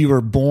 that maybe you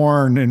were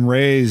born and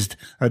raised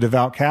a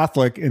devout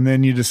Catholic, and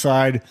then you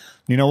decide,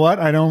 you know what?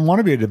 I don't want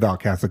to be a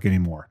devout Catholic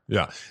anymore.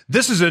 Yeah.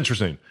 This is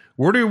interesting.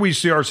 Where do we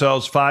see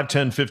ourselves 5,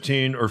 10,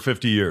 15, or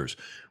 50 years?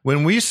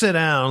 When we sit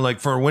down, like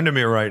for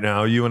Windermere right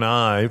now, you and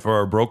I, for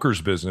our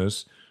broker's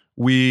business,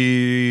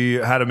 we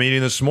had a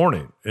meeting this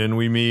morning, and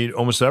we meet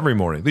almost every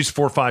morning, at least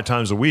 4 or 5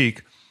 times a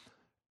week.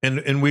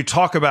 And we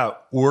talk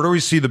about, where do we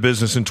see the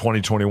business in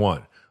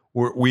 2021?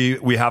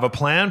 We have a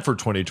plan for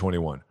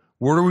 2021.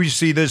 Where do we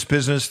see this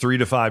business 3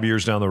 to 5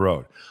 years down the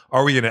road?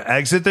 Are we going to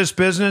exit this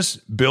business,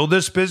 build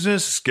this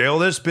business, scale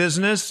this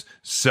business,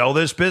 sell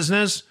this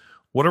business?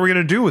 What are we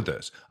going to do with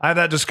this? I have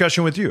that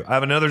discussion with you. I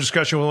have another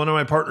discussion with one of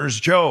my partners,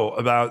 Joe,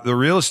 about the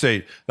real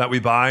estate that we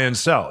buy and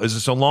sell. Is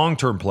this a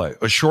long-term play,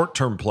 a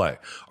short-term play?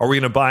 Are we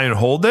going to buy and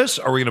hold this?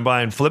 Are we going to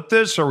buy and flip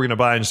this? Are we going to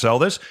buy and sell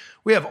this?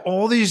 We have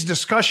all these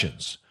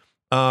discussions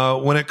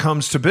when it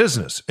comes to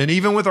business. And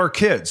even with our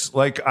kids,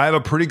 like, I have a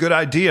pretty good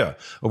idea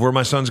of where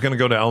my son's going to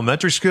go to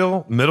elementary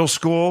school, middle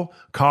school,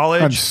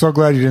 college. I'm so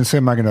glad you didn't say,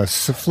 am I going to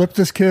flip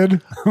this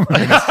kid? Am I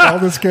going to sell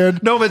this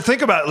kid? No, but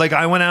think about it. Like,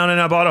 I went out and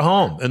I bought a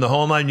home, and the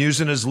home I'm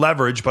using as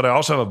leverage, but I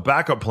also have a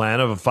backup plan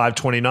of a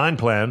 529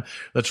 plan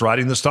that's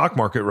riding the stock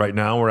market right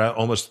now. We're at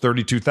almost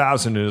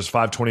 32,000 in his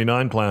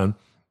 529 plan.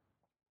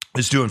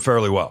 It's doing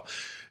fairly well.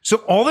 So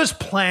all this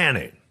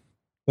planning,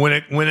 when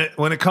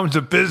it comes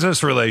to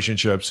business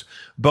relationships,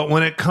 but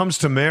when it comes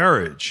to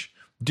marriage,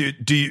 do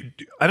you?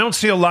 I don't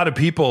see a lot of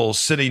people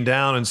sitting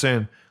down and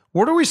saying,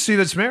 "Where do we see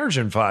this marriage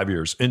in 5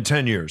 years, in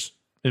 10 years,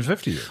 in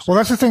 50 years?" Well,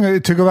 that's the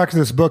thing. To go back to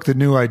this book, The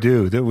New I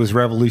Do, that was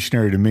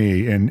revolutionary to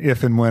me. And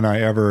if and when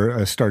I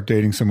ever start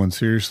dating someone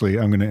seriously,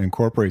 I'm going to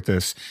incorporate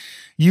this.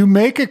 You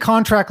make a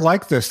contract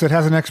like this that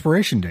has an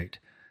expiration date.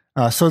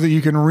 So that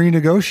you can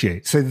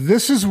renegotiate. Say,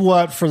 this is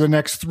what for the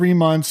next 3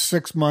 months,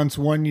 6 months,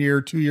 1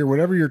 year, 2 year,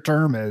 whatever your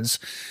term is,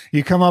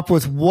 you come up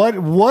with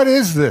what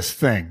is this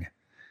thing?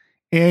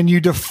 And you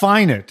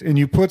define it and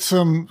you put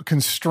some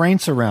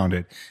constraints around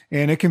it.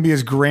 And it can be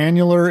as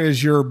granular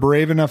as you're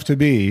brave enough to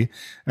be.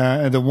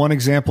 And the one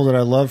example that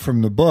I love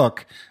from the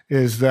book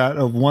is that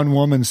of one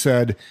woman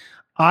said,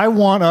 I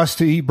want us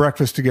to eat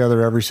breakfast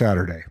together every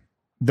Saturday.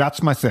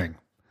 That's my thing.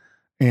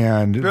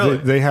 And really?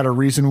 they had a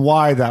reason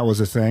why that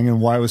was a thing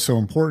and why it was so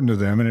important to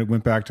them. And it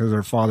went back to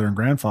their father and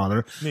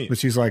grandfather. Neat. But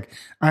she's like,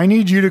 I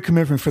need you to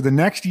commit me for the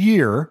next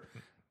year.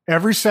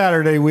 Every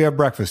Saturday we have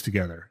breakfast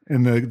together.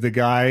 And the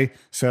guy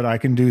said, I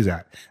can do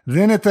that.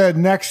 Then at the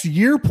next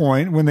year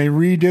point, when they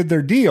redid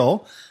their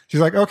deal, she's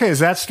like, okay, is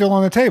that still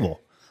on the table?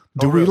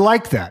 Do we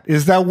like that?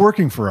 Is that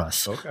working for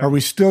us? Okay. Are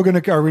we going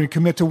to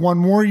commit to 1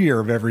 more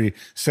year of every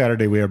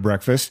Saturday we have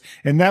breakfast?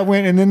 And that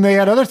went, and then they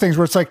had other things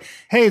where it's like,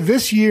 hey,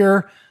 this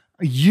year,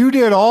 you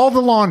did all the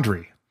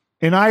laundry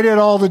and I did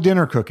all the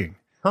dinner cooking.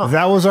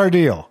 That was our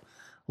deal.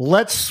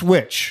 Let's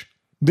switch.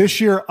 This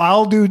year,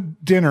 I'll do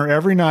dinner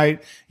every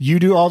night. You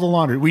do all the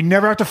laundry. We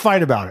never have to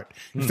fight about it.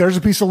 If there's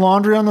a piece of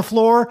laundry on the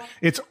floor,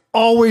 it's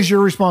always your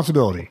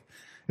responsibility.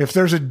 If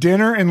there's a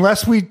dinner,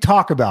 unless we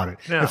talk about it,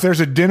 if there's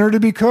a dinner to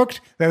be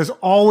cooked, that is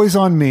always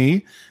on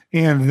me.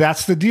 And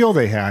that's the deal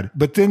they had.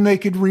 But then they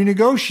could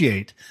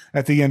renegotiate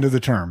at the end of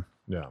the term.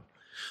 Yeah.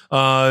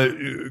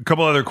 A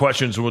couple other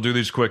questions, and we'll do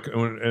these quick,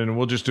 and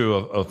we'll just do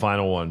a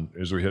final one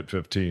as we hit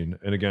 15.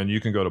 And again, you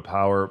can go to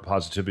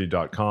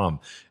powerpositivity.com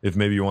if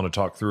maybe you want to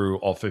talk through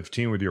all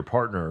 15 with your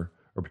partner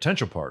or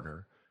potential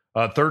partner.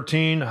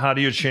 13, how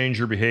do you change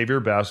your behavior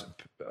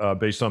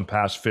based on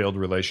past failed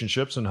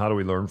relationships, and how do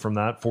we learn from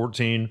that?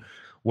 14,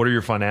 what are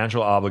your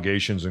financial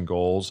obligations and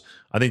goals?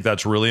 I think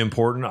that's really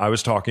important. I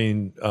was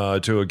talking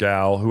to a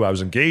gal who I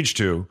was engaged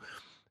to,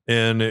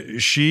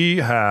 and she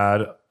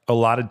had a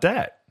lot of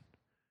debt.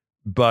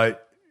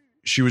 But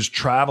she was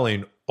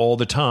traveling all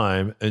the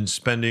time and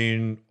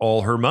spending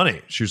all her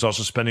money. She was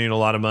also spending a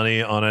lot of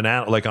money on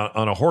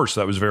on a horse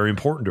that was very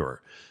important to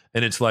her.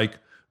 And it's like,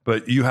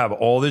 but you have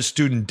all this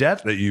student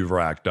debt that you've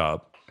racked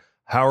up.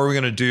 How are we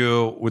going to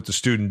deal with the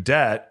student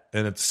debt?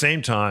 And at the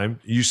same time,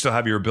 you still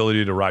have your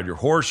ability to ride your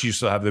horse. You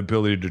still have the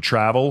ability to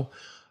travel.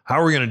 How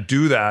are we going to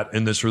do that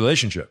in this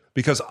relationship?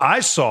 Because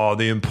I saw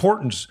the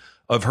importance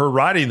of her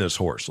riding this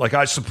horse. Like,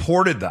 I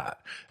supported that.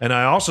 And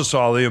I also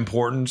saw the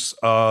importance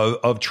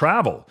of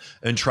travel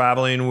and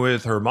traveling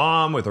with her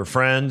mom, with her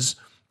friends,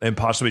 and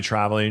possibly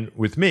traveling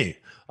with me.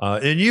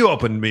 And you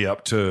opened me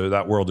up to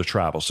that world of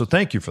travel. So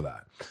thank you for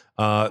that.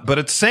 But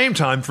at the same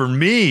time, for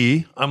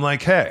me, I'm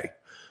like, hey,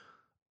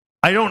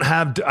 I don't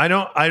have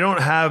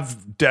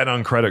debt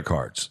on credit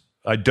cards.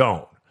 I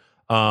don't.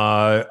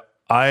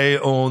 I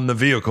own the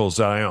vehicles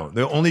that I own.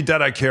 The only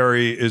debt I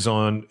carry is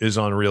on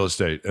real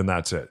estate, and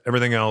that's it.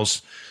 Everything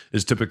else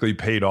is typically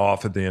paid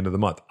off at the end of the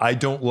month. I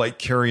don't like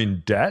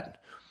carrying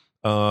debt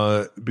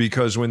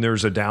because when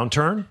there's a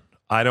downturn,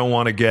 I don't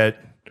want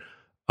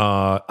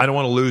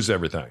to lose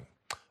everything.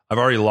 I've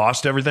already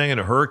lost everything in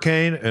a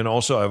hurricane, and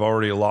also I've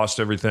already lost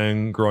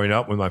everything growing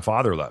up when my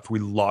father left. We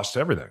lost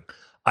everything.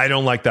 I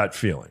don't like that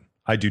feeling.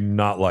 I do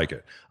not like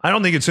it. I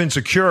don't think it's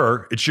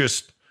insecure.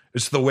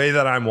 It's the way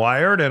that I'm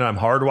wired, and I'm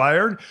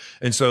hardwired.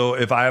 And so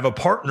if I have a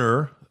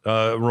partner,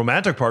 a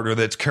romantic partner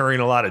that's carrying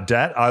a lot of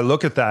debt, I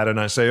look at that and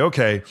I say,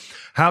 okay,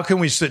 how can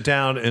we sit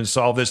down and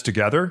solve this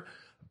together?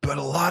 But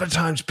a lot of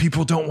times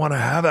people don't want to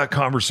have that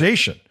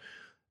conversation.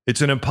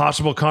 It's an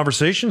impossible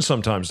conversation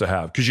sometimes to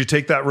have because you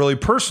take that really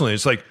personally.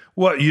 It's like,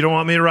 what, you don't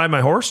want me to ride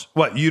my horse?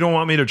 What, you don't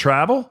want me to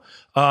travel?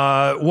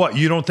 What,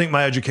 you don't think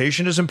my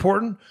education is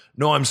important?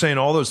 No, I'm saying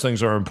all those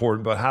things are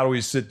important, but how do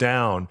we sit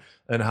down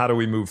and how do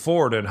we move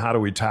forward and how do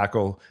we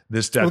tackle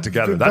this debt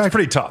together? That's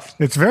pretty tough.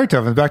 It's very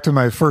tough. And back to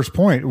my first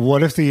point,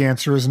 what if the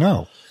answer is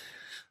no?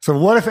 So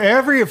what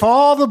if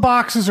all the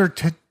boxes are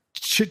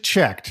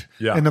checked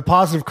in the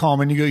positive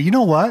column and you go, you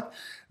know what?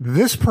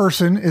 This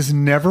person is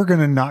never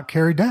going to not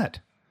carry debt.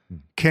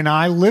 Can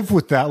I live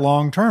with that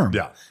long term?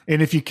 Yeah.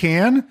 And if you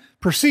can,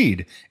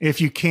 proceed. If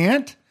you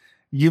can't,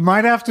 you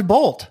might have to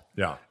bolt.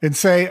 Yeah. And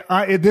say,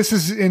 this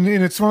is, and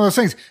it's one of those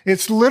things.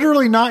 It's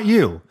literally not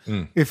you.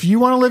 If you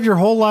want to live your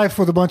whole life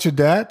with a bunch of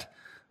debt,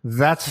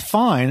 that's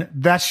fine.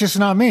 That's just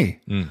not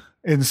me.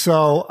 And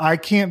so I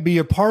can't be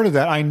a part of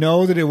that. I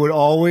know that it would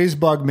always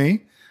bug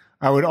me.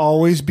 I would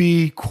always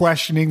be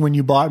questioning when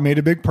you made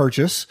a big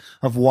purchase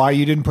of why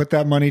you didn't put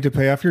that money to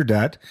pay off your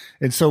debt.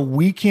 And so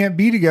we can't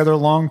be together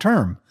long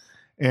term.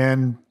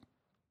 And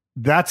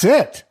that's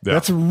it. Yeah.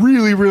 That's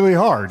really, really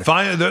hard.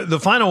 The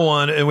final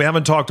one, and we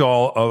haven't talked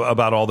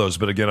about all those,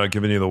 but again, I've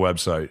given you the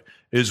website,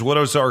 is what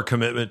is our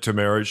commitment to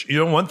marriage?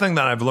 You know, one thing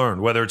that I've learned,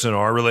 whether it's in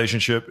our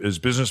relationship, as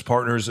business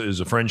partners, as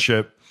a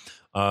friendship,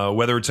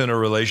 whether it's in a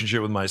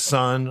relationship with my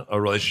son, a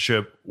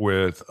relationship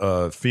with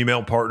a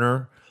female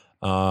partner,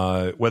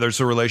 whether it's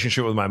a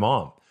relationship with my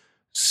mom.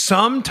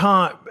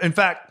 Sometime, in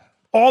fact,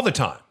 all the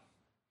time,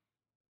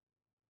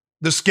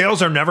 the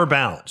scales are never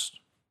balanced.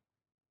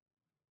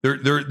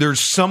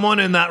 There's someone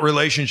in that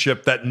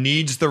relationship that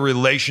needs the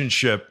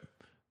relationship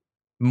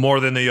more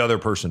than the other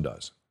person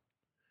does.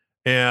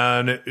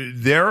 And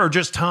there are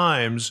just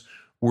times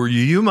where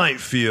you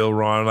might feel,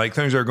 Ron, like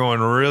things are going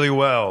really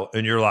well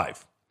in your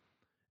life.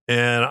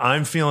 And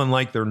I'm feeling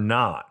like they're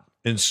not.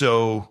 And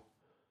so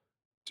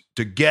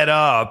to get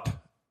up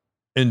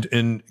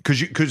and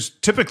because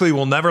typically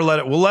we'll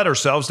let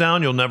ourselves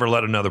down. You'll never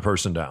let another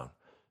person down.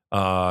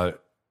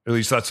 At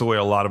least that's the way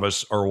a lot of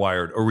us are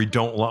wired, or we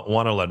don't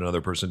want to let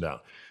another person down.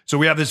 So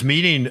we have this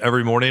meeting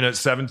every morning at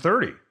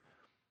 7:30.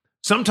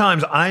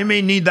 Sometimes I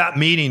may need that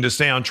meeting to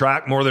stay on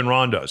track more than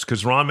Ron does,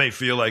 because Ron may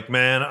feel like,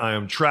 man, I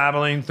am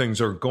traveling.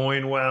 Things are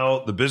going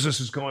well. The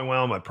business is going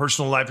well. My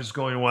personal life is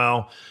going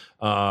well.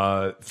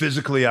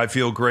 Physically, I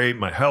feel great.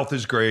 My health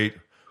is great.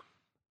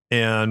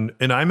 And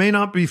I may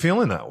not be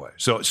feeling that way.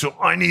 So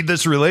I need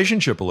this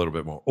relationship a little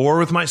bit more. Or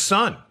with my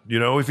son,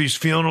 if he's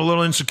feeling a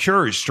little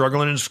insecure, he's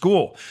struggling in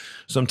school.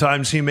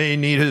 Sometimes he may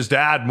need his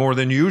dad more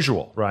than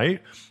usual,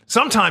 right?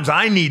 Sometimes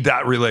I need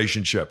that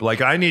relationship.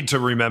 Like I need to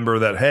remember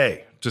that,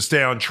 hey, to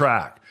stay on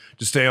track,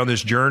 to stay on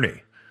this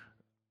journey,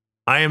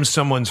 I am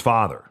someone's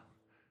father.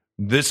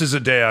 This is a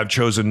day I've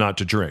chosen not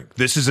to drink.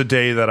 This is a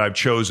day that I've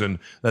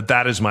chosen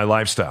that is my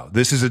lifestyle.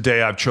 This is a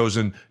day I've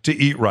chosen to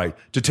eat right,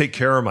 to take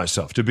care of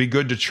myself, to be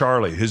good to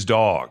Charlie, his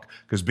dog,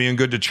 because being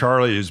good to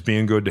Charlie is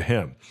being good to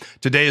him.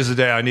 Today is the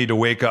day I need to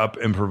wake up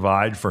and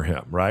provide for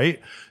him,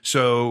 right?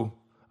 So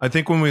I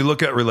think when we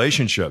look at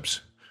relationships,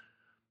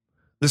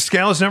 the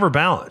scale is never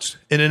balanced.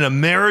 And in a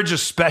marriage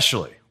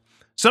especially,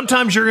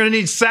 sometimes you're going to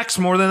need sex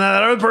more than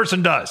that other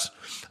person does.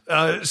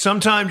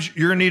 Sometimes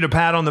you're going to need a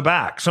pat on the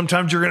back.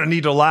 Sometimes you're going to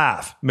need to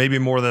laugh, maybe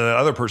more than that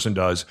other person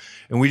does.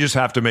 And we just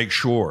have to make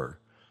sure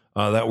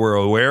that we're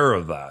aware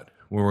of that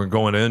when we're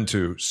going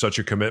into such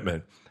a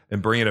commitment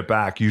and bringing it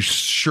back. You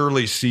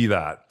surely see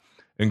that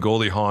in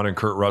Goldie Hawn and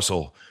Kurt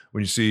Russell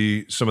when you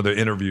see some of the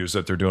interviews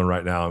that they're doing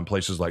right now in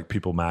places like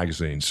People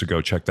Magazine. So go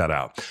check that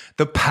out.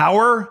 The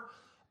Power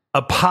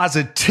of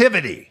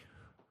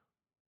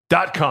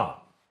Positivity.com.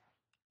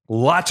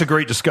 Lots of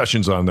great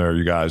discussions on there,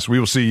 you guys. We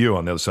will see you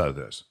on the other side of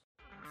this.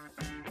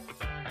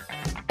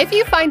 If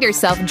you find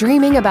yourself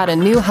dreaming about a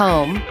new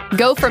home,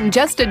 go from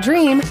just a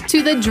dream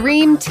to the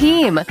dream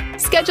team.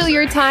 Schedule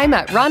your time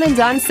at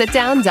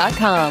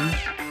ronanddonsitdown.com.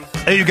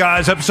 Hey, you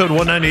guys, episode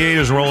 198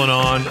 is rolling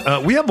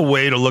on. We have a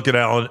way to look at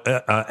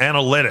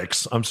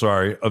analytics,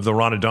 of the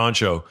Ron and Don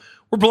Show.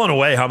 We're blown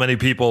away how many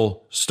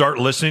people start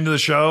listening to the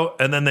show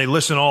and then they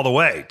listen all the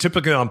way.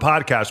 Typically on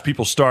podcasts,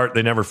 people start,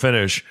 they never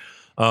finish.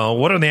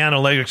 What are the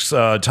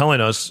analytics telling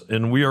us?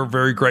 And we are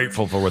very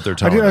grateful for what they're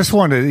telling us. I just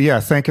wanted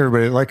to, thank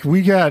everybody. Like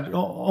we got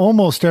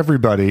almost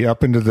everybody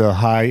up into the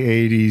high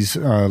 80s,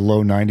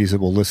 low 90s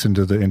that will listen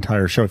to the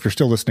entire show. If you're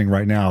still listening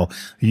right now,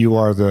 you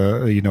are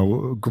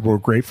we're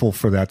grateful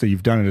for that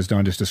you've done it as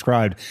Don just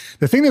described.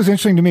 The thing that was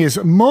interesting to me is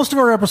most of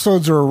our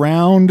episodes are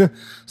around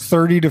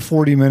 30 to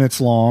 40 minutes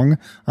long,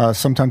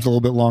 sometimes a little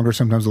bit longer,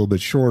 sometimes a little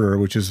bit shorter,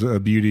 which is the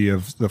beauty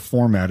of the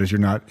format, is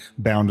you're not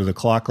bound to the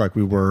clock like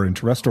we were in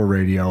terrestrial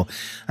radio.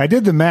 I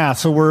did the math.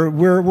 So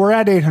we're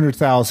at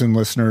 800,000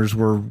 listeners.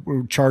 We're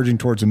charging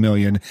towards 1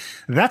 million.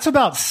 That's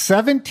about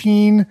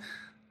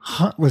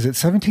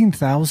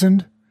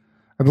 17,000?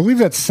 I believe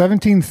that's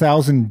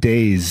 17,000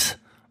 days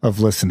of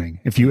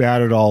listening if you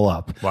add it all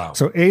up. Wow.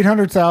 So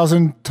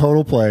 800,000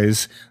 total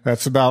plays.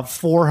 That's about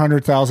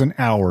 400,000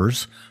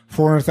 hours.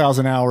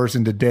 400,000 hours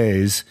into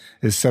days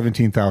is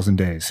 17,000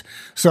 days.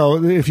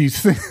 So if you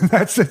think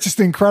that's just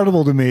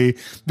incredible to me,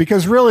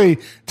 because really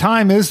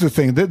time is the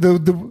thing.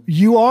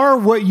 You are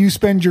what you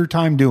spend your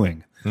time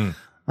doing.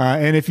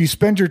 And if you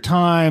spend your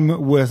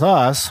time with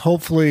us,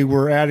 hopefully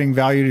we're adding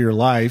value to your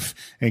life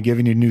and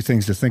giving you new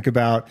things to think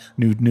about,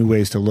 new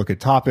ways to look at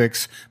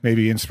topics,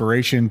 maybe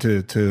inspiration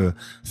to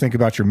think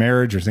about your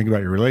marriage or think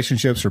about your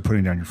relationships or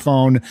putting down your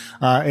phone.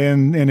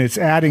 And it's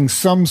adding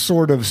some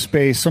sort of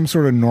space, some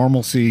sort of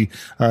normalcy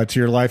to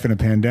your life in a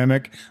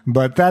pandemic.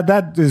 But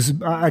that is,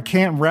 I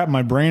can't wrap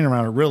my brain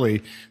around it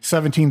really.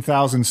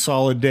 17,000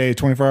 solid day,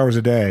 24 hours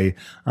a day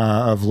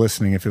of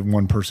listening if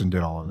one person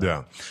did all of that.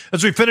 Yeah.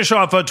 As we finish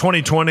off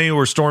 2020,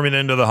 we're storming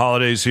into the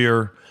holidays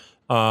here.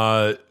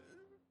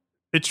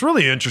 It's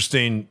really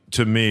interesting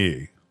to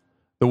me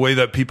the way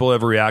that people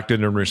have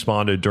reacted and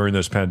responded during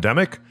this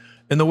pandemic,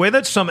 and the way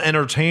that some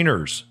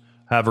entertainers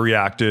have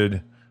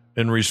reacted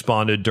and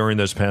responded during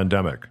this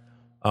pandemic.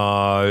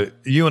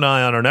 You and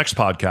I on our next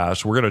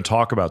podcast, we're going to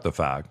talk about the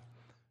fact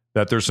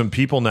that there's some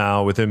people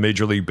now within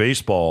Major League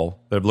Baseball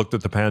that have looked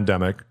at the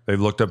pandemic, they've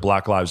looked at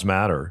Black Lives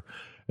Matter,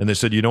 and they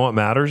said, you know what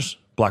matters?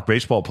 Black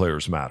baseball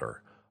players matter.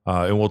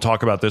 And we'll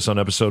talk about this on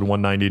episode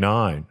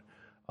 199.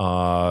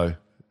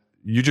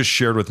 You just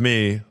shared with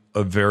me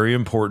a very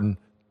important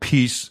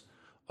piece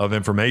of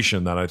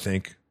information that I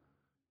think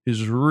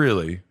is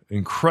really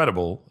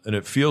incredible. And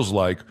it feels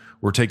like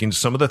we're taking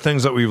some of the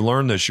things that we've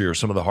learned this year,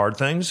 some of the hard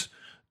things,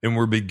 and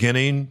we're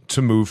beginning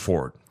to move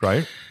forward,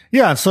 right?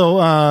 Yeah, so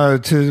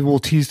we'll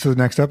tease to the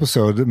next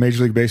episode.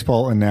 Major League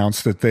Baseball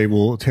announced that they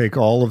will take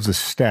all of the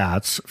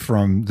stats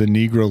from the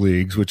Negro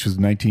Leagues, which is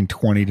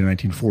 1920 to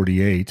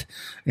 1948,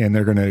 and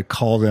they're going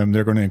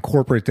to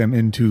incorporate them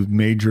into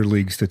Major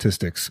League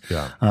statistics.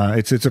 Yeah.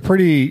 It's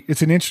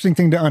an interesting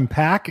thing to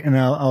unpack, and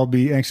I'll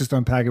be anxious to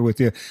unpack it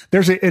with you.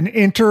 There's an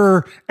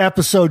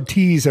inter-episode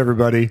tease,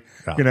 everybody.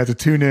 You're going to have to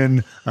tune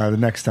in the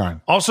next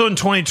time. Also in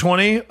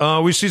 2020,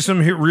 we see some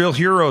real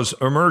heroes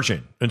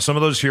emerging, and some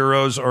of those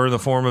heroes are in the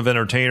form of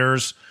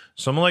entertainers.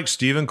 Someone like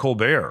Stephen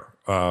Colbert,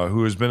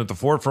 who has been at the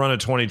forefront of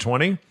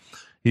 2020.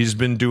 He's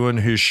been doing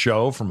his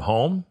show from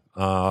home.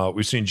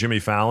 We've seen Jimmy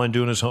Fallon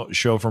doing his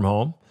show from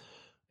home.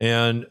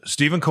 And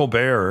Stephen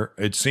Colbert,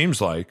 it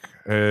seems like,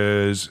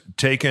 has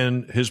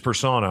taken his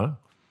persona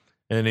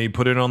and he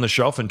put it on the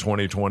shelf in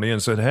 2020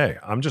 and said, hey,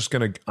 I'm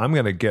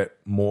going to get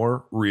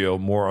more real,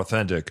 more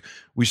authentic.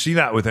 We see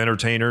that with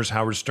entertainers.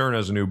 Howard Stern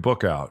has a new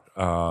book out.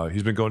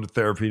 He's been going to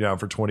therapy now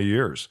for 20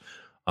 years.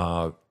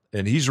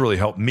 And he's really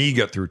helped me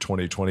get through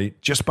 2020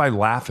 just by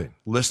laughing,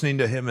 listening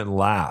to him and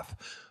laugh.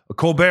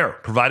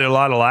 Colbert provided a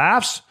lot of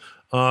laughs,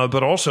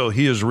 but also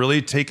he has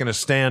really taken a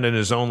stand in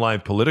his own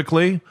life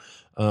politically.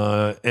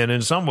 And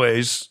in some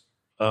ways,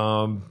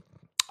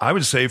 I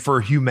would say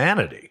for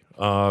humanity.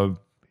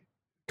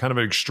 Kind of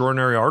an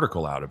extraordinary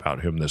article out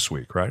about him this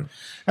week, right?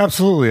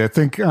 Absolutely. I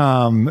think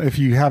if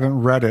you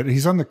haven't read it,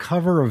 he's on the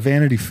cover of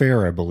Vanity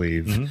Fair, I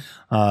believe.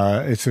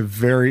 Mm-hmm. It's a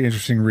very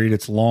interesting read.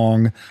 It's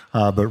long,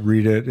 but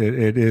read it.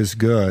 It is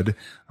good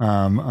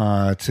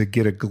to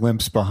get a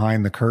glimpse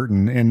behind the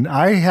curtain. And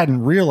I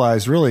hadn't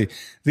realized, really,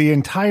 the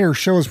entire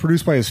show is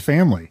produced by his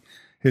family.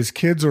 His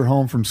kids are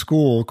home from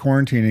school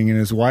quarantining, and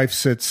his wife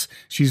sits.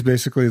 She's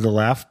basically the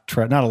laugh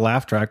track, not a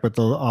laugh track, but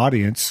the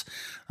audience.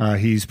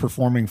 He's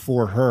performing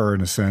for her in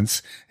a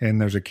sense,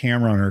 and there's a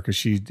camera on her because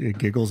she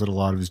giggles at a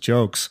lot of his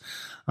jokes.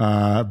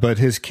 But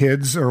his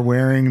kids are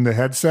wearing the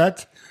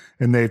headset,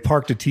 and they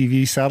parked a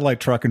TV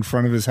satellite truck in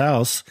front of his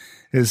house.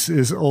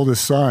 His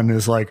oldest son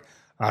is like,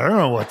 I don't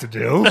know what to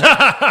do.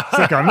 It's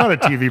like, I'm not a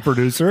TV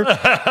producer.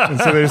 And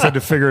so they just had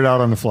to figure it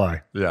out on the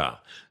fly. Yeah.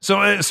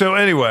 So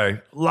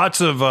anyway,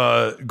 lots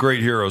of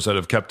great heroes that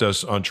have kept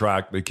us on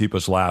track. They keep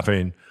us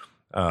laughing.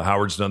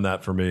 Howard's done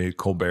that for me.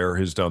 Colbert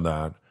has done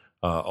that.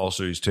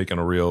 Also, he's taken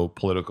a real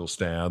political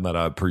stand that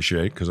I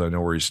appreciate because I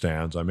know where he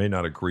stands. I may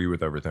not agree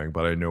with everything,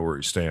 but I know where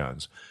he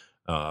stands.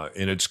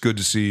 And it's good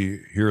to see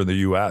here in the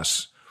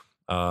U.S.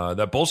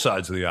 That both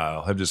sides of the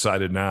aisle have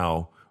decided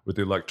now with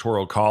the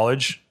Electoral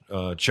College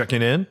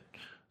checking in,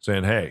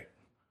 saying, hey,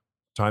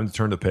 time to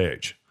turn the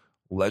page.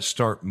 Let's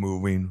start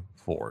moving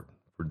forward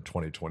for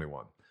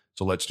 2021.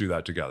 So let's do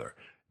that together.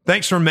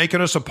 Thanks for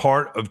making us a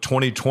part of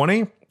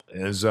 2020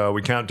 as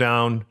we count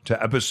down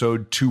to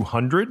episode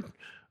 200.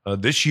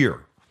 This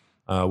year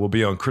will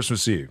be on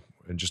Christmas Eve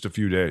in just a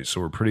few days. So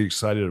we're pretty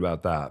excited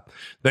about that.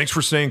 Thanks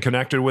for staying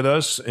connected with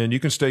us. And you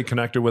can stay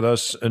connected with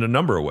us in a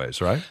number of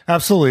ways, right?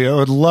 Absolutely. I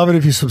would love it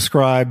if you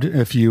subscribed,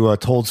 if you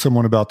told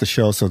someone about the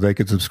show so they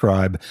could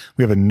subscribe.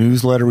 We have a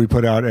newsletter we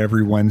put out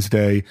every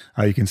Wednesday.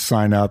 You can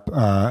sign up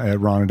at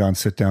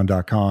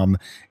ronandonsitdown.com.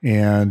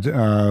 And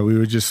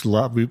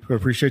we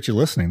appreciate you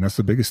listening. That's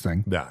the biggest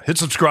thing. Yeah. Hit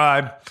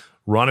subscribe.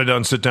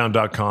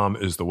 ronandonsitdown.com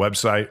is the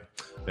website.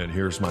 And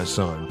here's my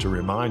son to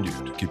remind you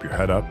to keep your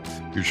head up,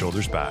 your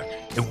shoulders back.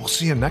 And we'll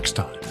see you next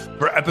time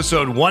for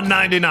episode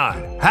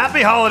 199.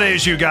 Happy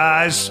holidays, you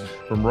guys,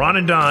 from Ron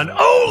and Don,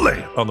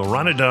 only on the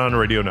Ron and Don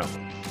Radio Network.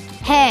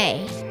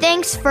 Hey,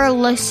 thanks for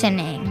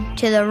listening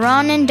to the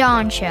Ron and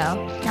Don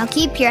Show. Now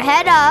keep your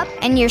head up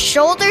and your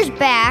shoulders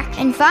back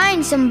and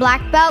find some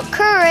black belt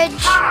courage.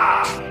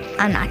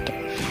 I'm not doing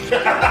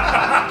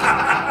it.